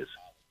colleges.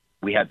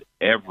 We have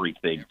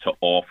everything to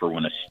offer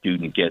when a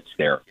student gets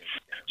there.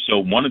 So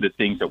one of the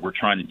things that we're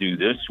trying to do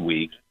this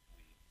week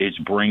is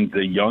bring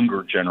the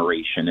younger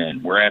generation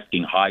in. We're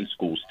asking high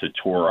schools to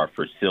tour our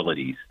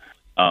facilities.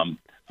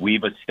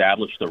 We've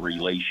established a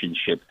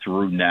relationship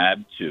through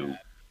NAB2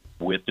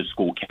 with the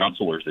School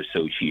Counselors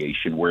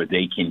Association, where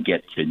they can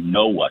get to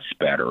know us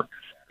better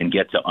and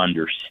get to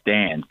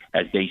understand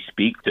as they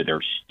speak to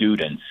their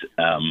students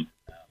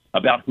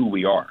about who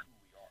we are,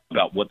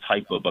 about what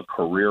type of a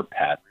career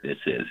path this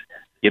is,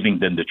 giving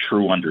them the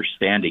true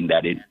understanding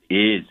that it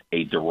is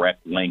a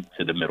direct link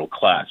to the middle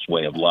class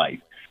way of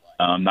life.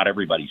 Not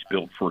everybody's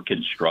built for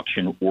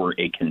construction or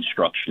a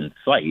construction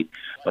site,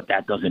 but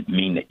that doesn't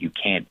mean that you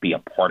can't be a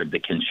part of the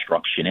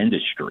construction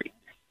industry.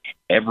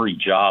 Every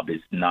job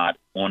is not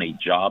on a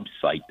job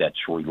site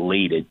that's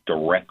related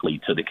directly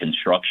to the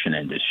construction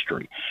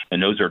industry.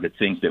 And those are the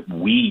things that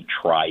we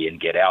try and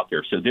get out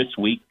there. So this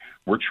week,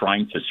 we're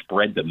trying to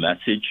spread the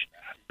message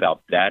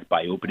about that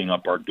by opening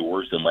up our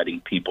doors and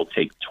letting people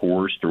take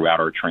tours throughout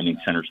our training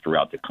centers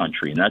throughout the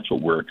country. And that's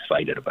what we're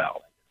excited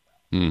about.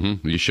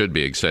 Mm-hmm. You should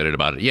be excited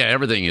about it. Yeah,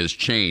 everything has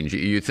changed.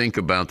 You think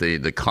about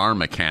the car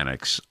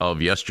mechanics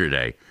of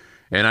yesterday,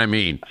 and I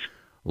mean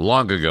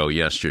long ago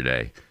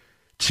yesterday.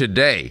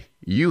 Today,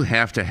 you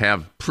have to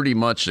have pretty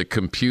much a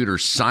computer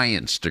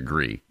science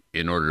degree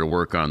in order to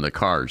work on the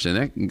cars,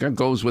 and that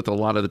goes with a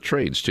lot of the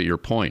trades, to your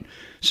point.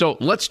 So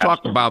let's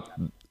talk about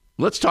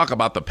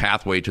the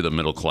pathway to the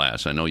middle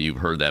class. I know you've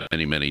heard that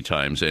many, many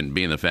times, and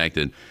being the fact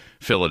that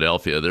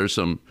Philadelphia, there's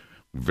some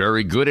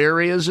very good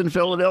areas in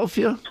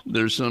Philadelphia.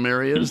 There's some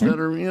areas that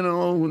are,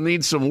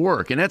 need some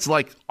work. And that's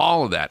like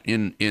all of that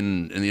in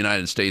the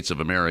United States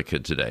of America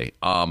today.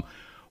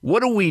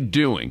 What are we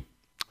doing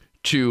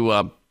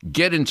to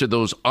get into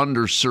those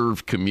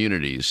underserved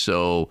communities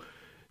so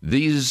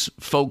these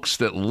folks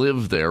that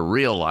live there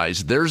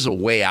realize there's a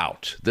way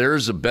out,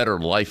 there's a better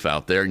life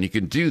out there, and you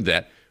can do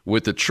that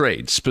with the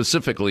trade,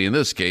 specifically in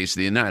this case,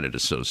 the United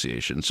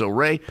Association. So,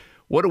 Ray,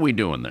 what are we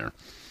doing there?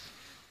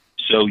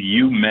 So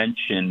you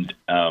mentioned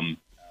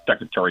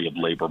Secretary of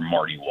Labor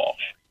Marty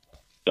Walsh.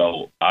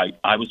 So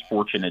I was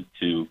fortunate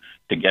to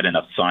get an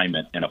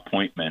assignment, an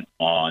appointment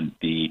on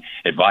the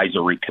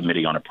Advisory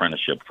Committee on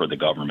Apprenticeship for the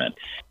government.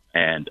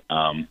 And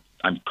I'm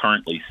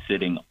currently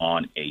sitting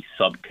on a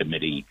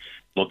subcommittee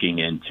looking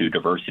into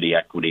diversity,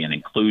 equity, and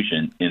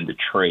inclusion in the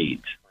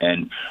trades.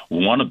 And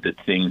one of the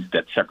things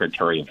that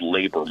Secretary of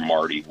Labor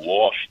Marty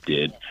Walsh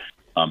did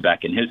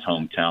back in his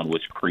hometown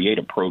was create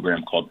a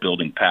program called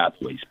Building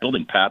Pathways.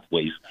 Building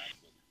Pathways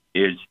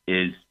is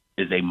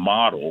a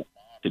model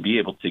to be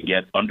able to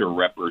get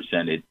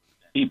underrepresented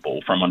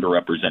people from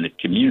underrepresented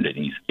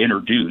communities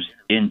introduced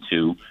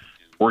into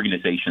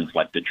organizations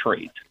like the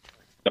trades.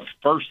 The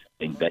first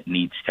thing that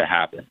needs to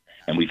happen,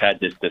 and we've had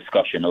this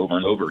discussion over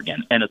and over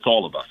again, and it's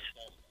all of us.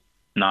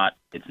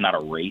 It's not a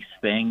race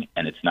thing,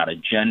 and it's not a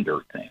gender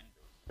thing.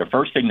 The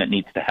first thing that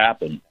needs to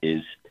happen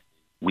is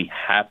we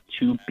have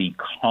to be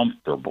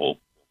comfortable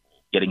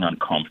getting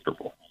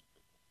uncomfortable.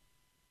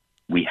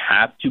 We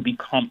have to be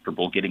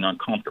comfortable getting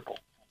uncomfortable.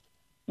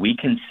 We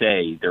can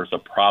say there's a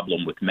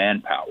problem with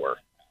manpower,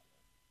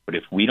 but But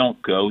if we don't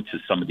go to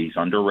some of these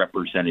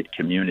underrepresented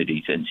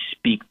communities and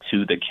speak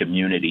to the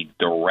community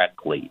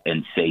directly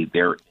and say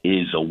there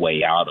is a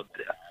way out of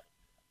this,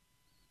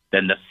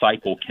 then the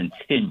cycle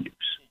continues.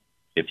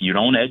 If you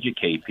don't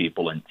educate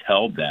people and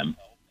tell them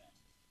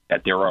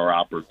that there are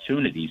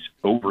opportunities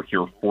over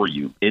here for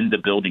you in the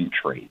building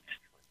trades,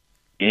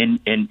 and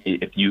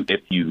if you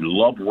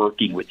love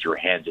working with your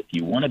hands, if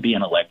you want to be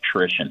an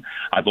electrician,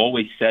 I've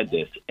always said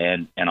this,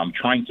 and I'm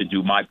trying to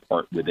do my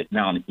part with it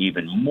now and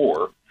even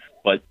more,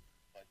 but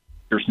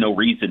there's no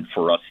reason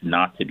for us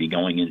not to be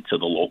going into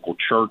the local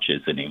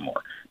churches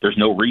anymore. There's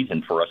no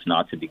reason for us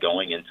not to be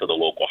going into the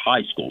local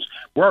high schools.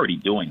 We're already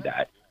doing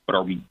that, but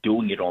are we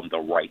doing it on the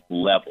right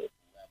level?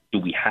 Do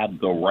we have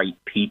the right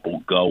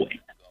people going?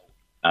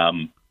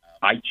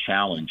 I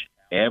challenge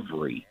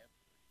every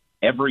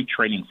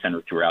training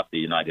center throughout the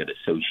United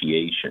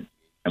Association,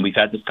 and we've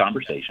had this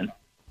conversation,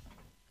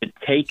 to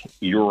take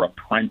your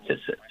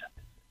apprentices.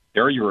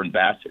 They're your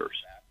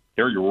ambassadors.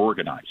 They're your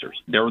organizers.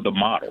 They're the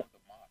model.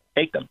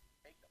 Take them.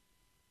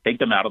 Take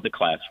them out of the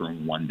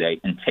classroom one day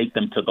and take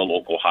them to the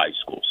local high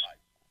schools.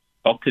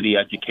 Talk to the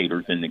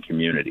educators in the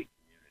community.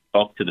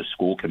 Talk to the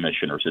school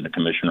commissioners and the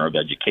commissioner of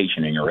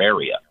education in your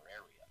area.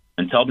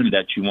 And tell them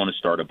that you want to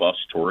start a bus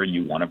tour and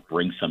you want to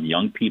bring some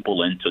young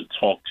people in to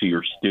talk to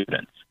your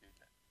students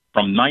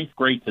from 9th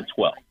grade to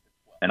 12th.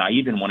 And I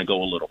even want to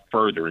go a little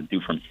further and do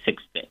from 6th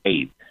to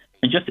 8th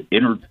and just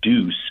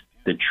introduce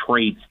the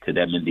trades to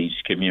them in these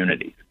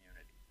communities.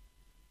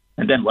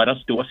 And then let us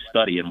do a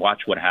study and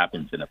watch what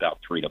happens in about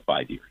 3 to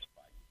 5 years.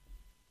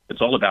 It's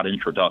all about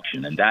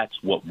introduction, and that's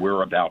what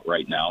we're about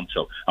right now. And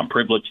so I'm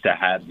privileged to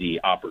have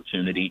the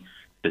opportunity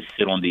to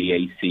sit on the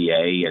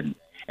ACA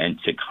and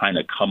to kind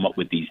of come up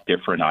with these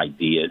different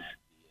ideas.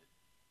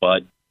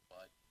 But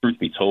truth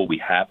be told, we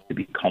have to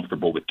be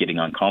comfortable with getting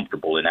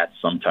uncomfortable, and that's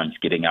sometimes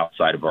getting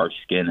outside of our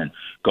skin and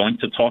going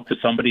to talk to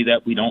somebody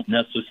that we don't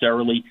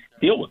necessarily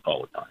deal with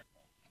all the time.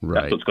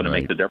 Right, that's what's going to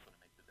make the difference.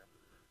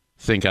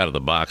 Think out of the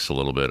box a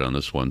little bit on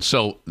this one.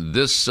 So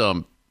this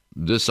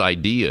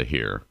idea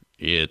here,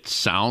 it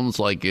sounds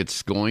like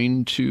it's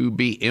going to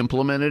be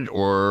implemented,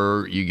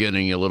 or are you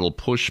getting a little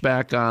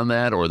pushback on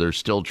that, or they're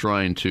still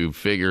trying to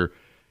figure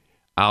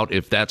out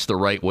if that's the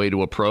right way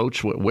to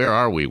approach? Where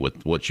are we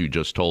with what you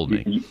just told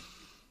me?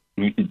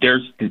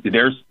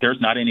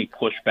 There's not any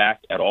pushback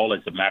at all.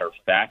 As a matter of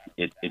fact,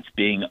 it's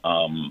being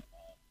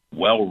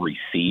well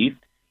received.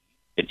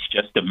 It's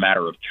just a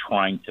matter of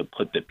trying to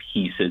put the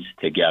pieces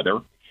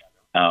together.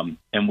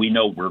 And we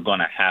know we're going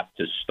to have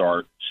to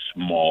start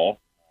small,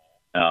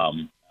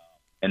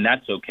 and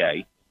that's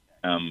okay.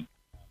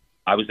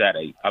 I was at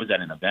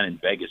an event in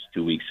Vegas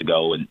 2 weeks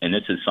ago, and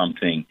this is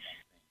something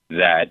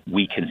that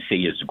we can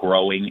see is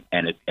growing,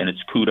 and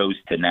it's kudos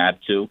to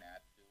NABTU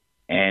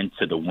and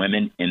to the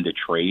women in the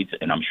trades.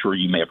 And I'm sure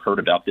you may have heard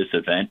about this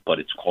event, but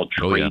it's called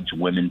Trades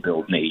Women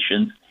Build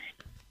Nations.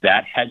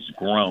 That has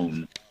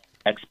grown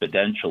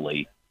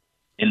exponentially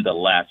in the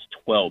last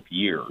 12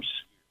 years.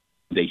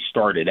 They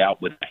started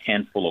out with a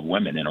handful of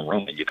women in a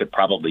room, and you could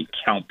probably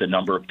count the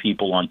number of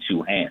people on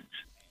two hands.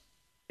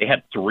 They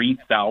had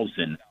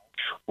 3,000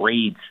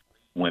 trades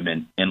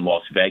women in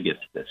Las Vegas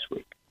this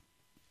week.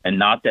 And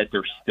not that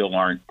there still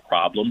aren't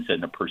problems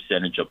and the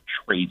percentage of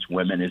trades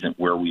women isn't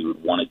where we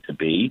would want it to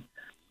be,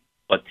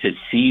 but to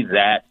see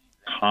that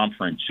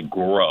conference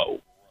grow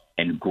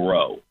and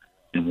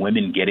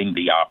women getting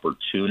the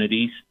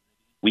opportunities,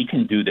 we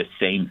can do the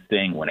same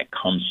thing when it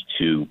comes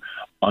to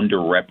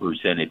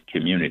underrepresented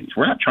communities.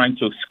 We're not trying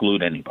to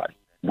exclude anybody.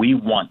 We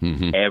want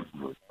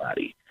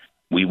everybody.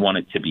 We want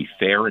it to be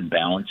fair and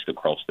balanced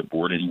across the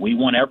board, and we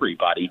want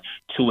everybody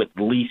to at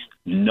least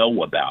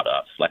know about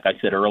us. Like I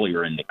said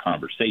earlier in the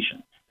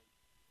conversation,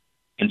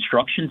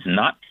 construction's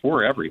not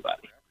for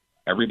everybody.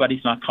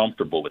 Everybody's not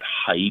comfortable with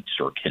heights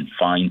or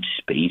confined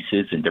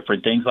spaces and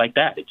different things like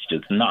that. It's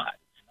just not.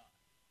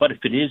 But if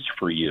it is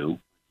for you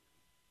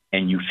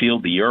and you feel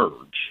the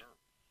urge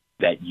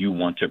that you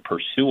want to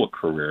pursue a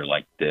career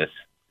like this,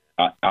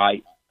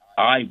 I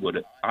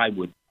would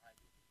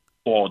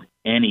applaud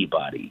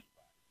anybody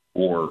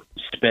or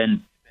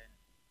spend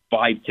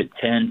 5 to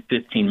 10,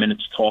 15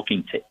 minutes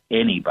talking to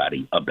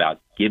anybody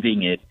about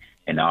giving it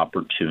an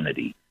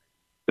opportunity.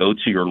 Go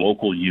to your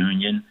local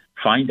union,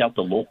 find out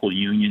the local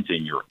unions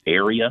in your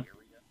area,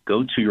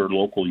 go to your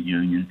local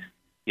unions,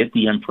 get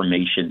the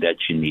information that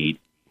you need,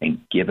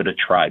 and give it a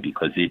try,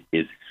 because it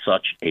is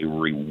such a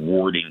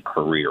rewarding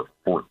career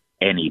for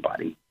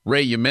anybody.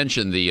 Ray, you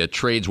mentioned the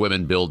Trades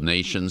Women Build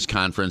Nations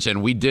conference,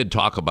 and we did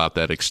talk about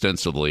that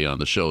extensively on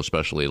the show,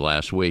 especially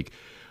last week.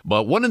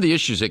 But one of the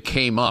issues that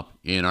came up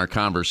in our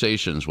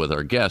conversations with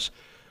our guests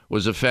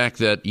was the fact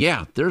that,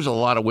 there's a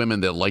lot of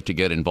women that like to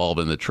get involved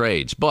in the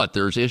trades, but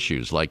there's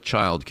issues like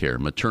childcare,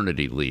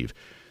 maternity leave.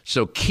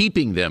 So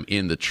keeping them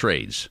in the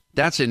trades,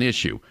 that's an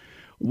issue.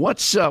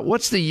 What's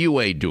the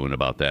UA doing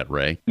about that,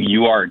 Ray?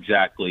 You are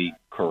exactly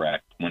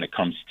correct when it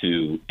comes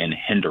to an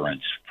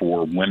hindrance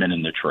for women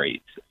in the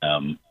trades.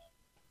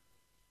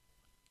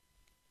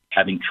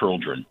 Having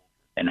children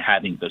and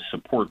having the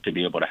support to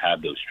be able to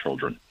have those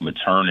children,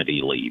 maternity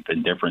leave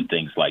and different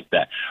things like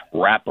that,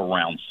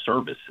 wraparound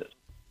services,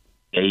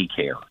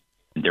 daycare,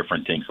 and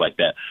different things like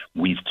that.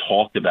 We've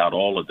talked about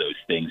all of those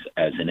things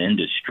as an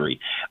industry,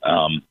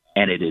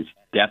 and it is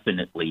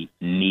definitely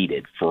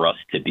needed for us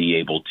to be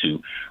able to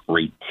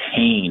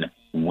retain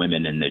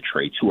women in the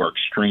trades who are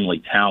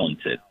extremely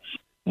talented.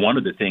 One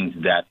of the things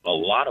that a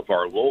lot of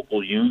our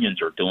local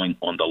unions are doing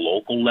on the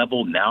local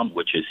level now,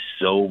 which is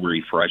so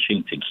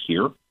refreshing to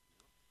hear,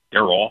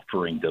 they're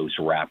offering those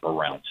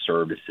wraparound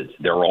services.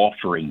 They're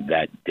offering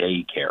that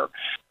daycare.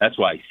 That's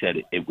why I said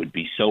it would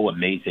be so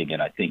amazing,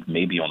 and I think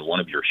maybe on one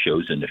of your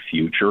shows in the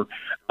future,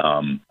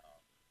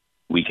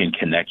 we can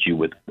connect you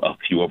with a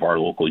few of our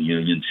local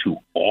unions who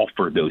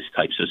offer those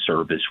types of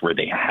service where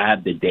they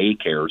have the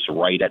daycares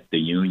right at the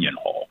union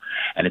hall.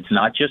 And it's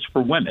not just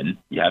for women.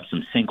 You have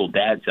some single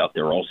dads out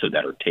there also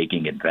that are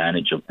taking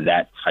advantage of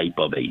that type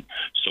of a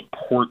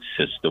support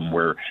system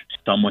where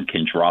someone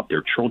can drop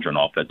their children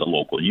off at the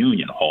local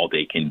union hall.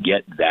 They can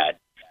get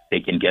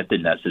the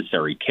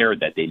necessary care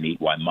that they need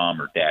while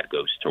mom or dad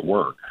goes to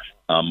work.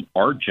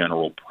 Our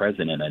general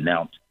president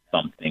announced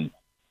something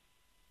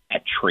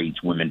at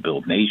Trades Women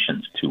Build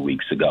Nations 2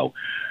 weeks ago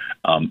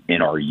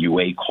in our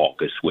UA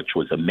caucus, which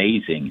was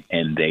amazing.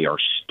 And they are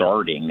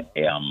starting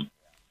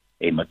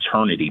a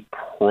maternity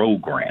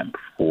program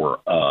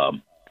for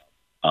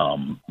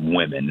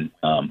women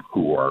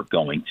who are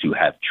going to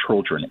have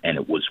children, and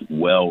it was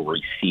well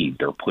received.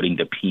 They're putting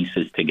the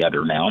pieces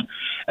together now.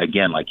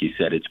 Again, like you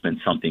said, it's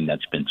been something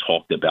that's been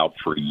talked about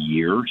for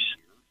years,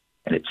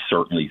 and it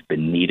certainly has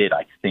been needed.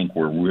 I think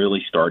we're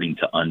really starting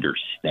to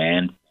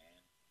understand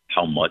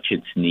how much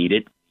it's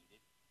needed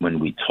when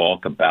we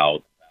talk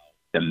about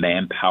the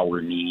manpower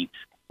needs,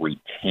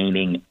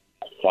 retaining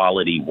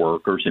quality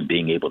workers and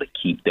being able to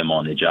keep them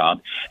on the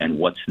job, and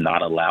what's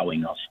not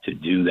allowing us to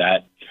do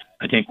that.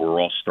 I think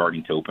we're all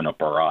starting to open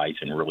up our eyes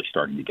and really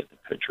starting to get the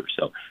picture.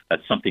 So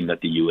that's something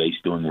that the UA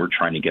is doing. We're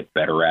trying to get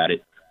better at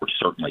it. We're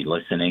certainly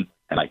listening.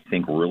 And I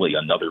think really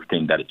another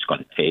thing that it's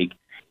going to take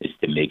is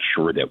to make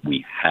sure that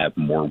we have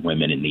more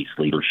women in these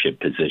leadership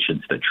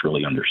positions that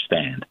truly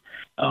understand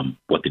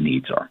what the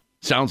needs are.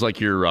 Sounds like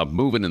you're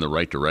moving in the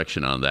right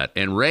direction on that.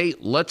 And Ray,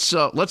 let's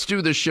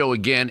do this show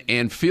again,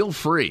 and feel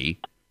free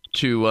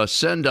to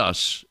send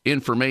us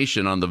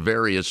information on the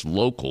various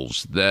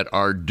locals that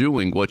are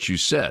doing what you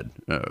said,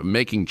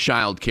 making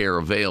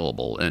childcare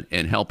available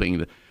and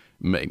helping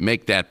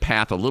make that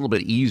path a little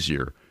bit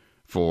easier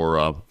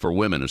for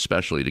women,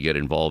 especially to get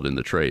involved in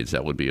the trades.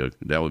 That would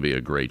be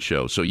a great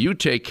show. So you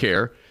take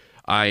care.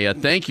 I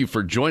thank you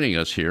for joining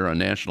us here on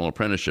National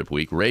Apprenticeship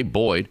Week. Ray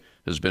Boyd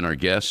has been our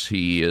guest.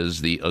 He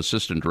is the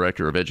Assistant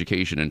Director of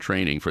Education and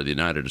Training for the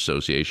United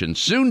Association,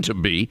 soon to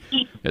be,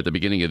 at the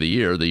beginning of the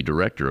year, the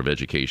Director of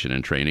Education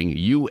and Training.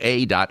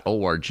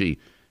 UA.org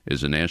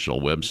is a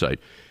national website.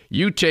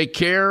 You take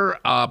care.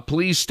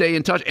 Please stay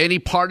in touch. Any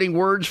parting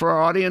words for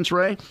our audience,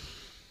 Ray?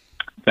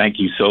 Thank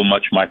you so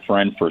much, my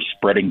friend, for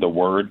spreading the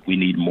word. We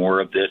need more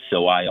of this,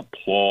 so I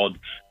applaud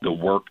the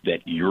work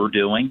that you're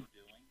doing,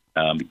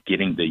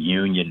 getting the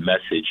union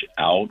message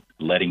out,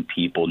 letting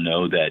people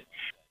know that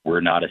we're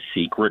not a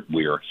secret.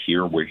 We are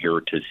here. We're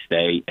here to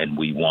stay, and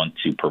we want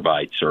to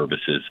provide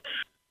services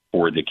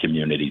for the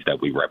communities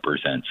that we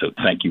represent. So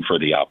thank you for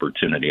the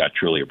opportunity. I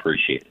truly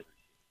appreciate it.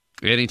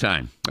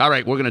 Anytime. All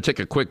right, we're going to take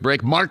a quick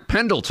break. Mark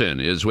Pendleton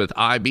is with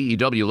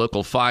IBEW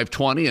Local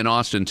 520 in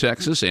Austin,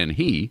 Texas, and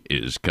he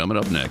is coming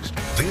up next.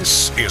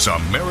 This is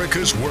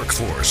America's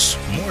Workforce.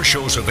 More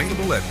shows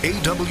available at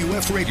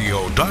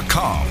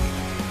awfradio.com.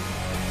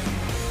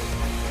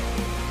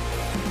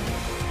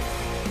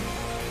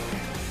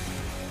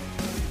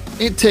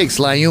 It takes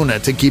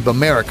LIUNA to keep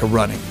America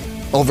running.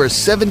 Over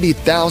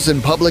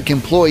 70,000 public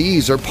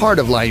employees are part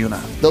of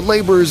LIUNA, the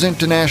Laborers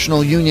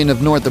International Union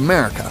of North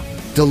America,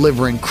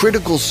 delivering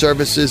critical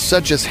services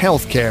such as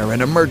healthcare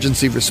and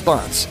emergency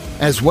response,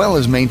 as well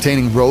as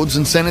maintaining roads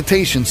and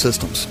sanitation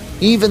systems.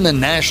 Even the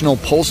National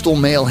Postal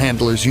Mail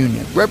Handlers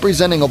Union,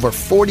 representing over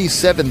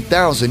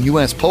 47,000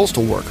 U.S.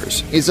 postal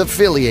workers, is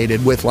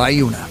affiliated with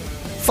LIUNA.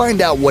 Find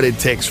out what it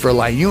takes for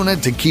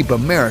LIUNA to keep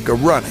America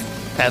running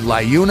at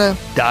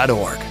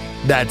LIUNA.org.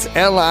 That's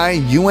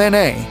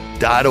LIUNA.org.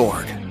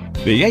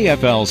 The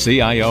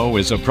AFL-CIO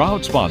is a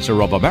proud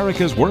sponsor of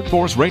America's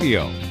Workforce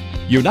Radio.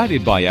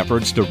 United by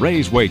efforts to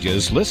raise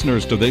wages,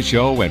 listeners to this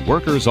show and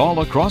workers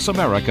all across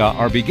America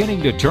are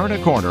beginning to turn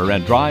a corner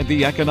and drive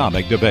the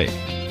economic debate.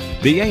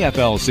 The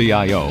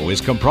AFL-CIO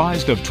is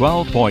comprised of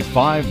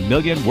 12.5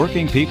 million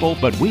working people,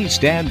 but we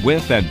stand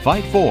with and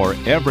fight for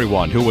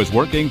everyone who is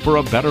working for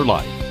a better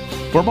life.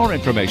 For more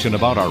information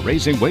about our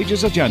Raising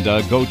Wages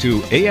agenda, go to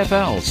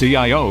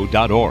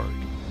aflcio.org.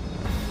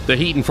 The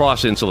Heat and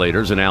Frost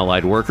Insulators and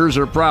Allied Workers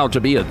are proud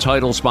to be a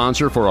title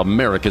sponsor for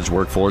America's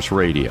Workforce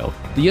Radio.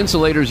 The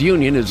Insulators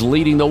Union is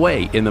leading the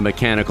way in the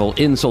mechanical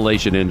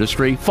insulation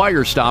industry,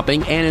 fire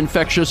stopping, and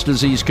infectious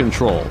disease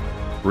control.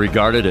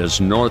 Regarded as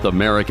North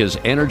America's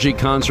energy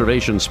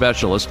conservation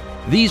specialists,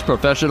 these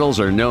professionals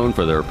are known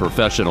for their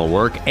professional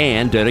work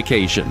and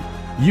dedication.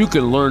 You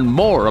can learn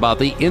more about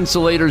the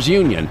Insulators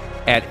Union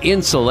at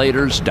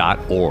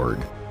insulators.org.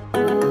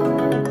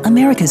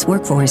 America's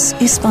Workforce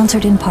is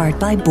sponsored in part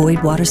by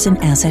Boyd Watterson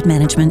Asset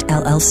Management,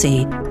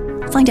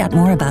 LLC. Find out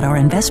more about our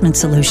investment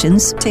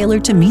solutions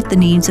tailored to meet the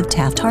needs of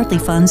Taft-Hartley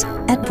funds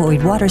at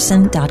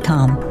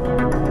boydwatterson.com.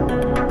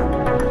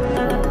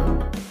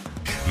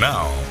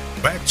 Now,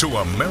 back to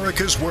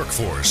America's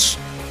Workforce.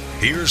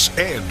 Here's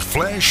Ed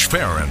Flash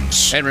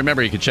Ferens. And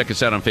remember, you can check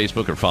us out on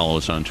Facebook or follow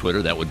us on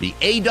Twitter. That would be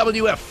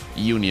AWF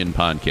Union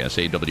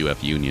Podcast.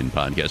 AWF Union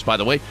Podcast. By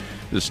the way,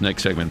 this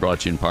next segment brought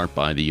to you in part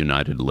by the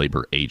United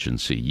Labor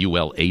Agency,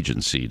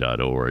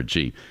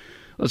 ulagency.org.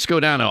 Let's go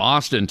down to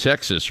Austin,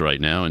 Texas right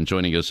now. And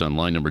joining us on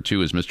line number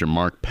 2 is Mr.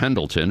 Mark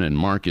Pendleton. And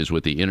Mark is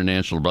with the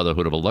International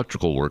Brotherhood of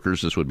Electrical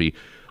Workers. This would be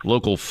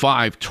Local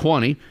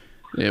 520.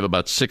 They have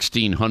about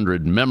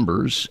 1,600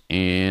 members,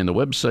 and the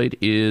website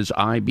is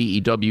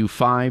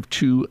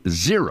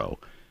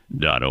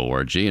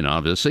ibew520.org. And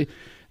obviously,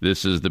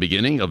 this is the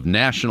beginning of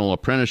National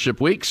Apprenticeship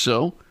Week,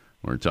 so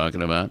we're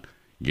talking about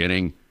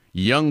getting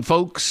young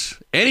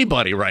folks,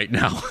 anybody right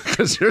now,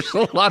 because there's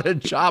a lot of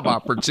job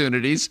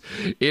opportunities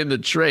in the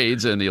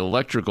trades, and the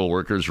electrical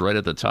workers right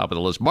at the top of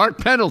the list. Mark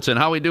Pendleton,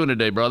 how are we doing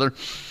today, brother?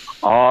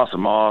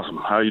 Awesome.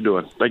 How you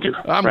doing? Thank you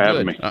for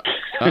having me.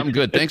 I'm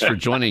good. Thanks for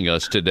joining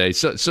us today.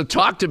 So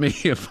talk to me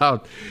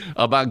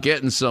about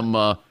getting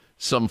some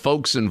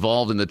folks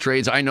involved in the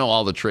trades. I know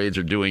all the trades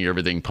are doing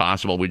everything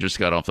possible. We just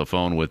got off the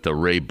phone with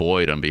Ray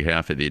Boyd on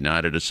behalf of the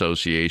United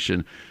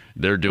Association.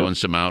 They're doing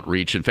some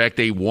outreach. In fact,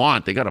 they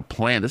got a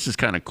plan. This is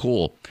kind of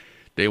cool.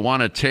 They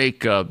want to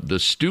take the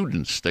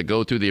students that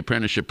go through the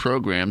apprenticeship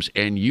programs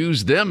and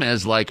use them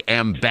as like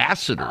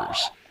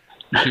ambassadors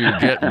to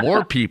get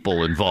more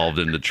people involved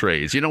in the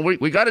trades. You know,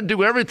 we got to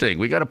do everything.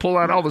 We got to pull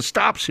out all the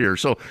stops here.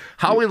 So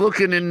how are we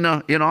looking in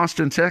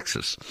Austin,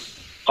 Texas?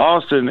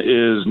 Austin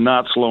is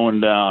not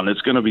slowing down. It's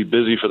going to be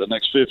busy for the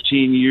next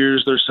 15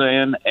 years, they're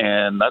saying,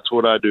 and that's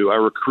what I do. I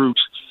recruit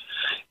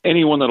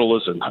anyone that'll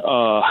listen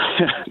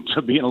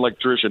to be an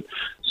electrician.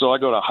 So I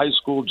go to high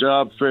school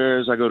job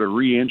fairs. I go to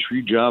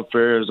reentry job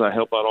fairs. I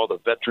help out all the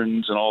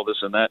veterans and all this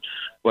and that.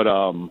 But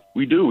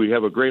we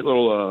have a great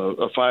little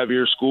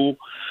 5-year school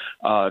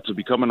to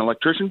become an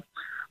electrician.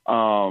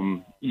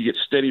 You get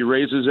steady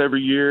raises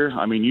every year.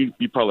 I mean, you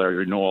probably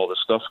already know all this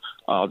stuff.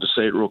 I'll just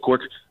say it real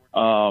quick.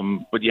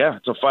 But yeah,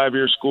 it's a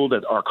 5-year school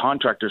that our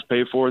contractors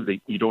pay for.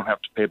 You don't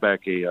have to pay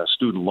back a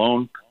student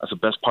loan. That's the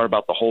best part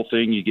about the whole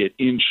thing. You get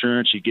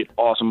insurance, you get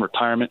awesome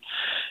retirement.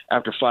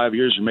 After 5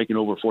 years, you're making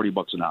over $40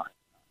 an hour.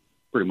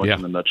 Pretty much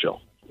in a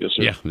nutshell. Yes,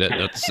 sir. Yeah,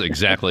 that's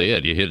exactly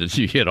it. You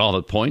hit all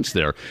the points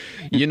there.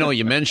 You know,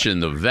 you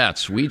mentioned the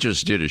vets. We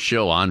just did a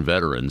show on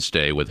Veterans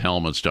Day with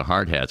Helmets to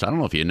Hard Hats. I don't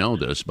know if you know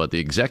this, but the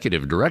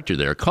executive director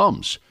there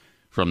comes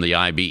from the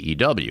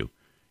IBEW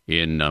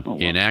in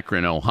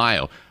Akron,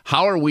 Ohio.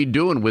 How are we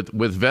doing with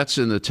vets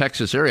in the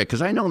Texas area?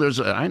 Because I know there's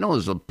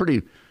a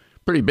pretty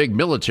big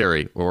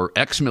military or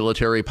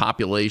ex-military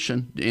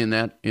population in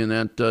that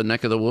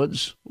neck of the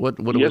woods. What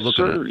are we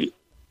looking at?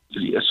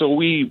 Yeah, so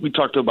we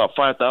talked to about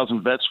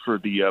 5,000 vets for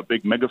the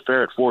big mega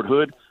fair at Fort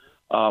Hood.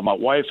 My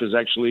wife is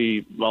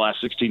actually, the last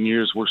 16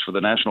 years, works for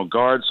the National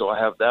Guard, so I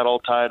have that all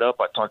tied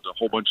up. I talked to a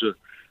whole bunch of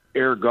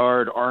Air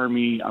Guard,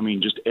 Army,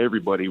 just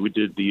everybody. We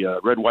did the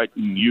Red, White,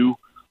 and U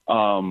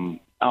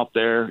out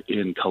there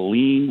in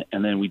Killeen,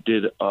 and then we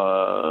did,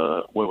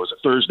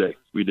 Thursday.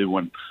 We did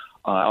one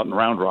out in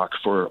Round Rock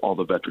for all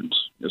the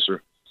veterans. Yes, sir.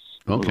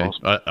 Okay.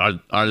 Awesome.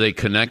 Are they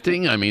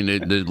connecting? I mean, they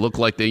look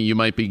like you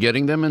might be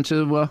getting them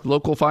into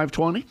Local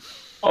 520?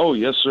 Oh,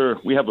 yes, sir.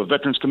 We have a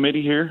veterans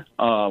committee here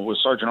with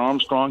Sergeant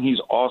Armstrong. He's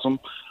awesome.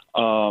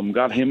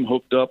 Got him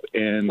hooked up,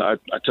 and I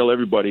tell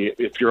everybody,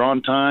 if you're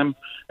on time,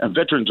 and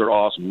veterans are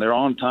awesome. They're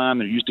on time.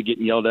 They're used to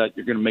getting yelled at.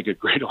 You're going to make a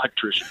great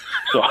electrician.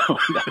 So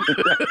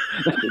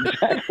that's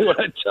exactly what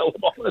I tell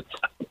them all the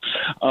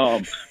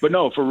time. But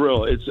no, for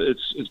real, it's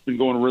been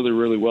going really,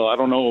 really well. I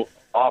don't know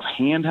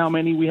offhand how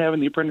many we have in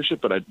the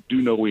apprenticeship, but I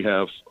do know we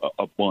have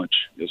a bunch.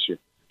 Yes, sir.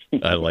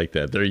 I like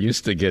that. They're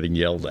used to getting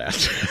yelled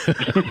at.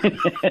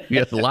 You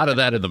have a lot of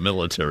that in the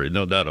military,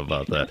 no doubt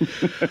about that.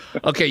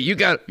 Okay,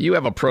 you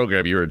have a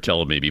program you were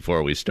telling me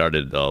before we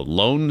started, the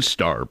Lone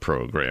Star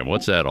program.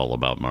 What's that all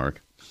about,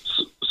 Mark?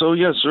 So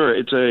yes, sir.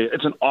 It's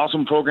an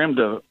awesome program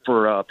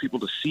for people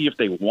to see if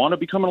they want to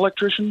become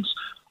electricians.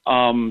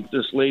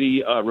 This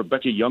lady,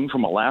 Rebecca Young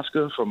from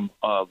Alaska, from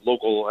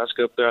local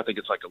Alaska up there, I think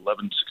it's like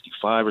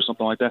 1165 or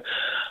something like that.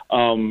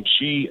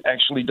 She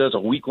actually does a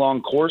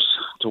week-long course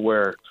to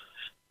where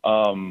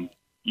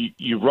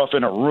you rough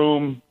in a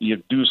room, you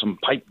do some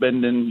pipe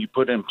bending, you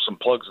put in some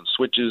plugs and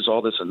switches,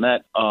 all this and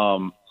that.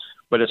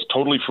 But it's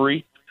totally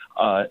free,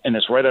 and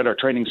it's right at our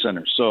training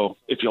center. So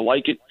if you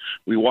like it,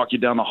 we walk you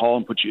down the hall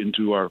and put you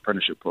into our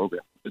apprenticeship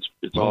program. It's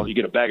all, you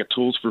get a bag of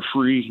tools for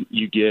free.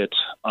 You get,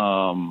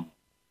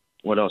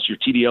 what else? Your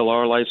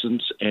TDLR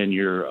license and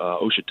your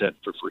OSHA 10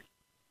 for free.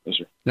 Yes,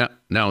 sir.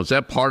 Now, is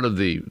that part of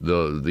the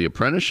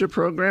apprenticeship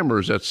program, or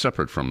is that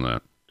separate from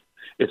that?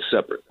 It's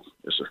separate.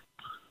 Yes, sir.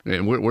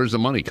 And where's the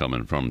money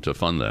coming from to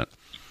fund that?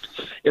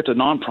 it's a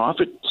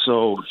nonprofit,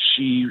 so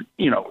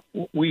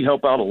we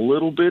help out a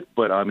little bit,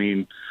 but I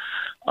mean,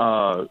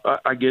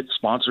 I get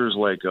sponsors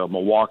like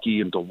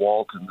Milwaukee and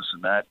DeWalt and this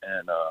and that,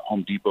 and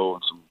Home Depot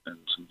and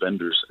some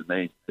vendors,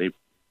 and they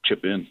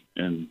chip in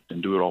and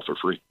do it all for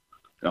free.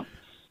 Yeah.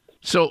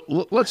 So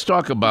let's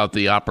talk about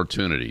the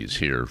opportunities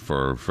here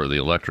for the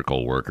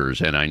electrical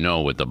workers. And I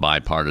know with the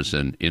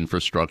Bipartisan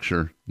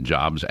Infrastructure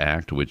Jobs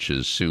Act, which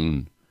is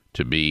soon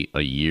to be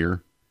a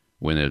year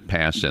when it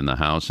passed in the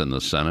House and the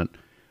Senate,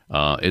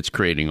 it's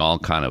creating all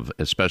kind of,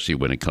 especially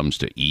when it comes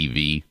to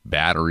EV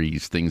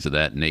batteries, things of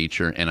that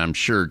nature. And I'm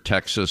sure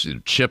Texas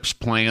chips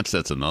plants,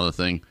 that's another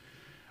thing.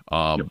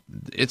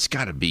 It's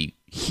got to be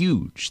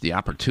huge, the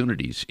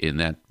opportunities in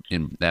that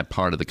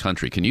part of the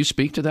country. Can you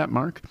speak to that,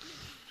 Mark?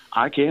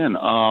 I can.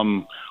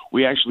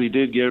 We actually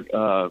did get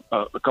a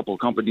couple of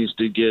companies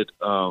did get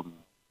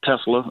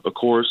Tesla, of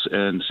course,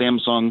 and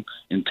Samsung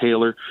and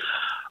Taylor.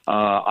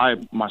 I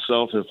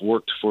myself have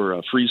worked for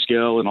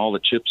Freescale and all the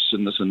chips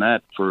and this and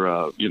that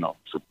for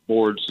for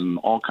boards and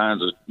all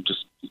kinds of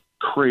just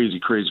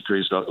crazy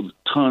stuff.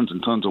 Tons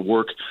and tons of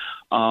work.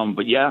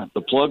 But yeah,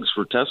 the plugs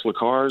for Tesla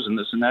cars and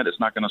this and that, it's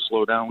not going to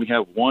slow down. We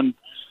have one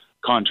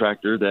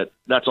contractor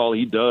that's all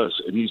he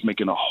does, and he's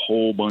making a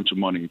whole bunch of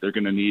money. They're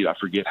going to need, I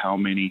forget how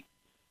many,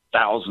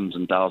 thousands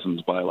and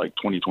thousands by like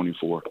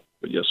 2024.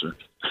 But yes, sir.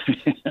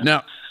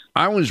 Now,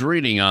 I was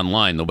reading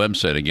online, the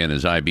website again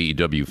is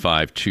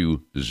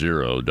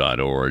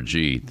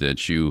IBEW520.org,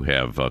 that you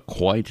have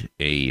quite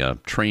a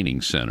training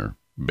center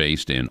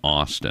based in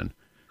Austin.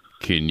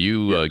 Can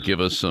you give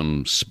us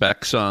some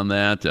specs on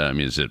that? I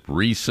mean, is it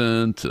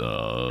recent?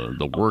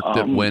 The work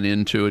that went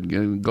into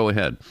it? Go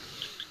ahead.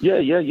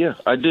 Yeah.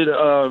 I did.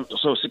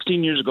 So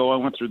 16 years ago, I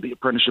went through the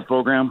apprenticeship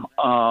program.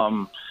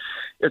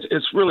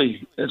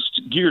 It's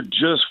geared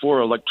just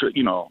for electric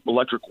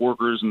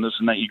workers and this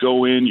and that. You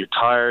go in, you're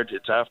tired.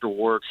 It's after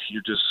work.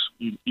 You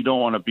don't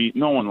want to be.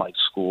 No one likes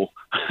school,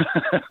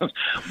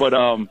 but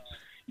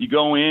you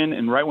go in,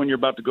 and right when you're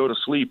about to go to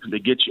sleep, they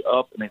get you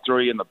up and they throw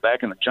you in the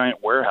back in a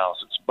giant warehouse.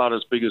 It's about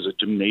as big as a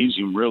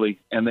gymnasium, really,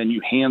 and then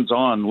you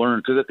hands-on learn.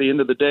 Because at the end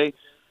of the day,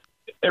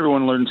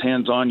 everyone learns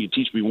hands-on. You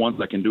teach me once,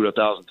 I can do it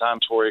 1,000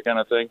 times for you, kind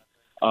of thing.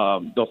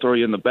 They'll throw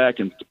you in the back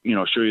and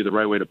show you the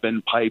right way to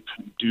bend pipe,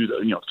 do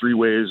the 3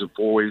 ways and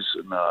 4 ways,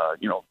 and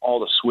all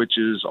the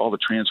switches, all the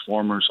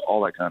transformers,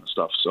 all that kind of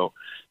stuff. So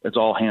it's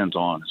all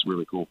hands-on. It's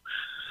really cool.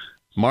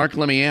 Mark,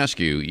 let me ask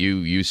you.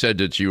 You said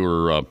that you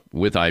were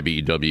with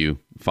IBEW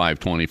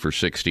 520 for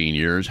 16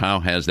 years.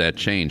 How has that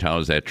changed? How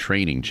has that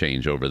training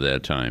changed over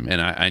that time?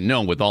 And I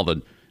know with all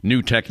the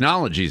new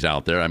technologies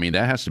out there, I mean,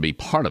 that has to be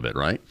part of it,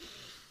 right?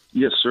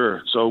 Yes,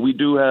 sir. So we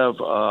do have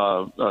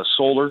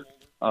solar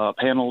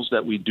panels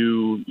that we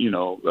do,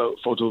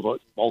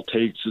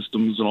 photovoltaic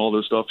systems and all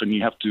this stuff, and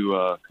you have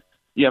to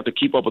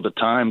keep up with the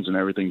times and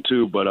everything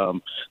too. But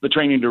the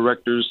training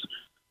directors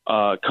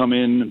come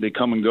in, they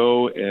come and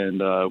go,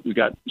 and we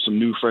got some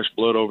new fresh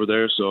blood over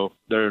there, so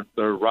they're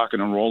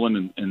rocking and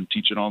rolling and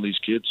teaching all these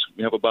kids.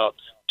 We have about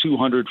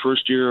 200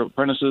 first-year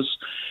apprentices,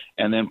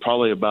 and then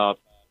probably about,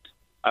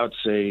 I would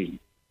say,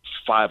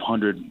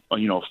 500,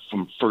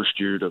 from first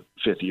year to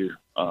fifth year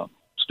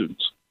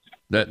students.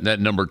 That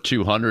number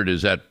 200,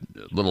 is that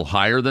a little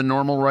higher than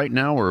normal right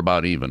now, or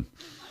about even?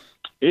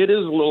 It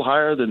is a little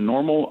higher than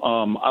normal.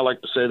 I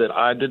like to say that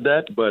I did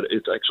that, but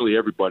it's actually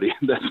everybody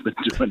that's been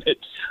doing it.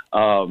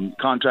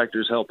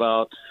 Contractors help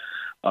out.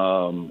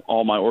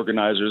 All my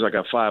organizers, I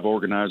got 5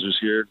 organizers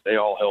here. They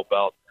all help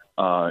out.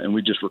 And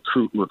we just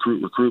recruit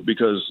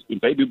because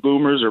baby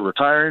boomers are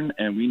retiring,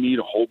 and we need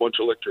a whole bunch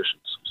of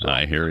electricians. So.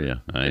 I hear you.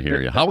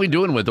 How are we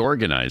doing with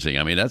organizing?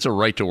 I mean, that's a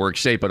right-to-work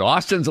state, but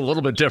Austin's a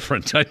little bit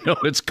different. I know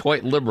it's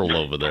quite liberal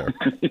over there.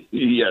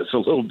 Yes, a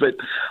little bit.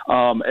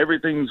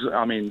 Everything's,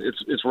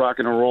 it's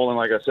rocking and rolling,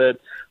 like I said.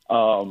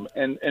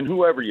 And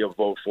whoever you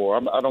vote for,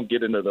 I don't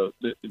get into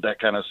that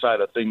kind of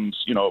side of things.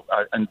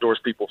 I endorse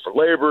people for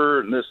labor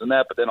and this and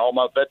that, but then all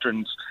my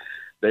veterans,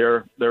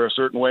 they're a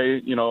certain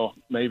way,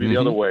 maybe the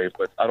other way,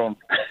 but I don't.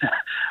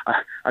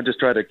 I just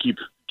try to keep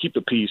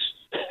the peace.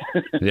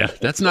 Yeah,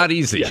 that's not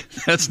easy. Yeah.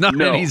 That's not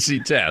an easy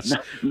test.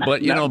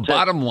 But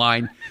bottom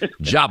line,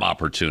 job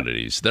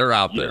opportunities, they're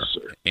out there,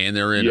 and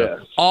they're in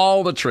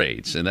all the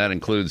trades, and that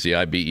includes the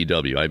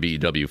IBEW,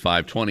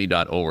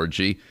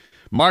 IBEW520.org.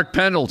 Mark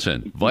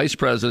Pendleton, Vice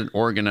President,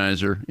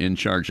 Organizer, in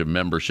charge of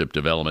membership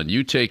development.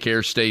 You take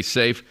care, stay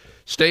safe,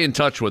 stay in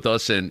touch with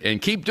us,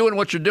 and keep doing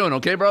what you're doing,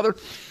 okay, brother?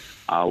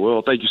 I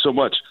will. Thank you so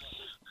much.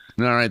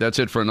 All right, that's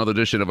it for another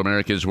edition of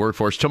America's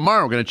Workforce.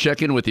 Tomorrow, we're going to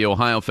check in with the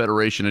Ohio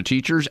Federation of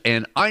Teachers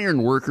and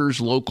Iron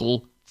Workers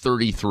Local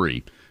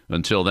 33.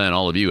 Until then,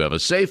 all of you have a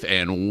safe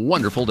and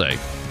wonderful day.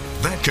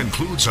 That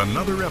concludes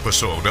another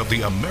episode of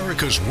the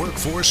America's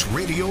Workforce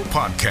Radio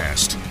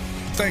Podcast.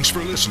 Thanks for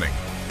listening,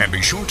 and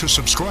be sure to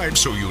subscribe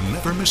so you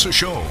never miss a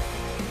show.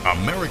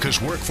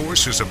 America's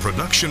Workforce is a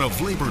production of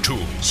Labor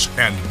Tools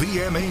and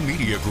BMA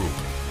Media Group.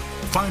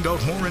 Find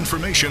out more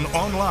information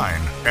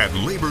online at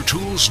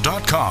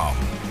labortools.com.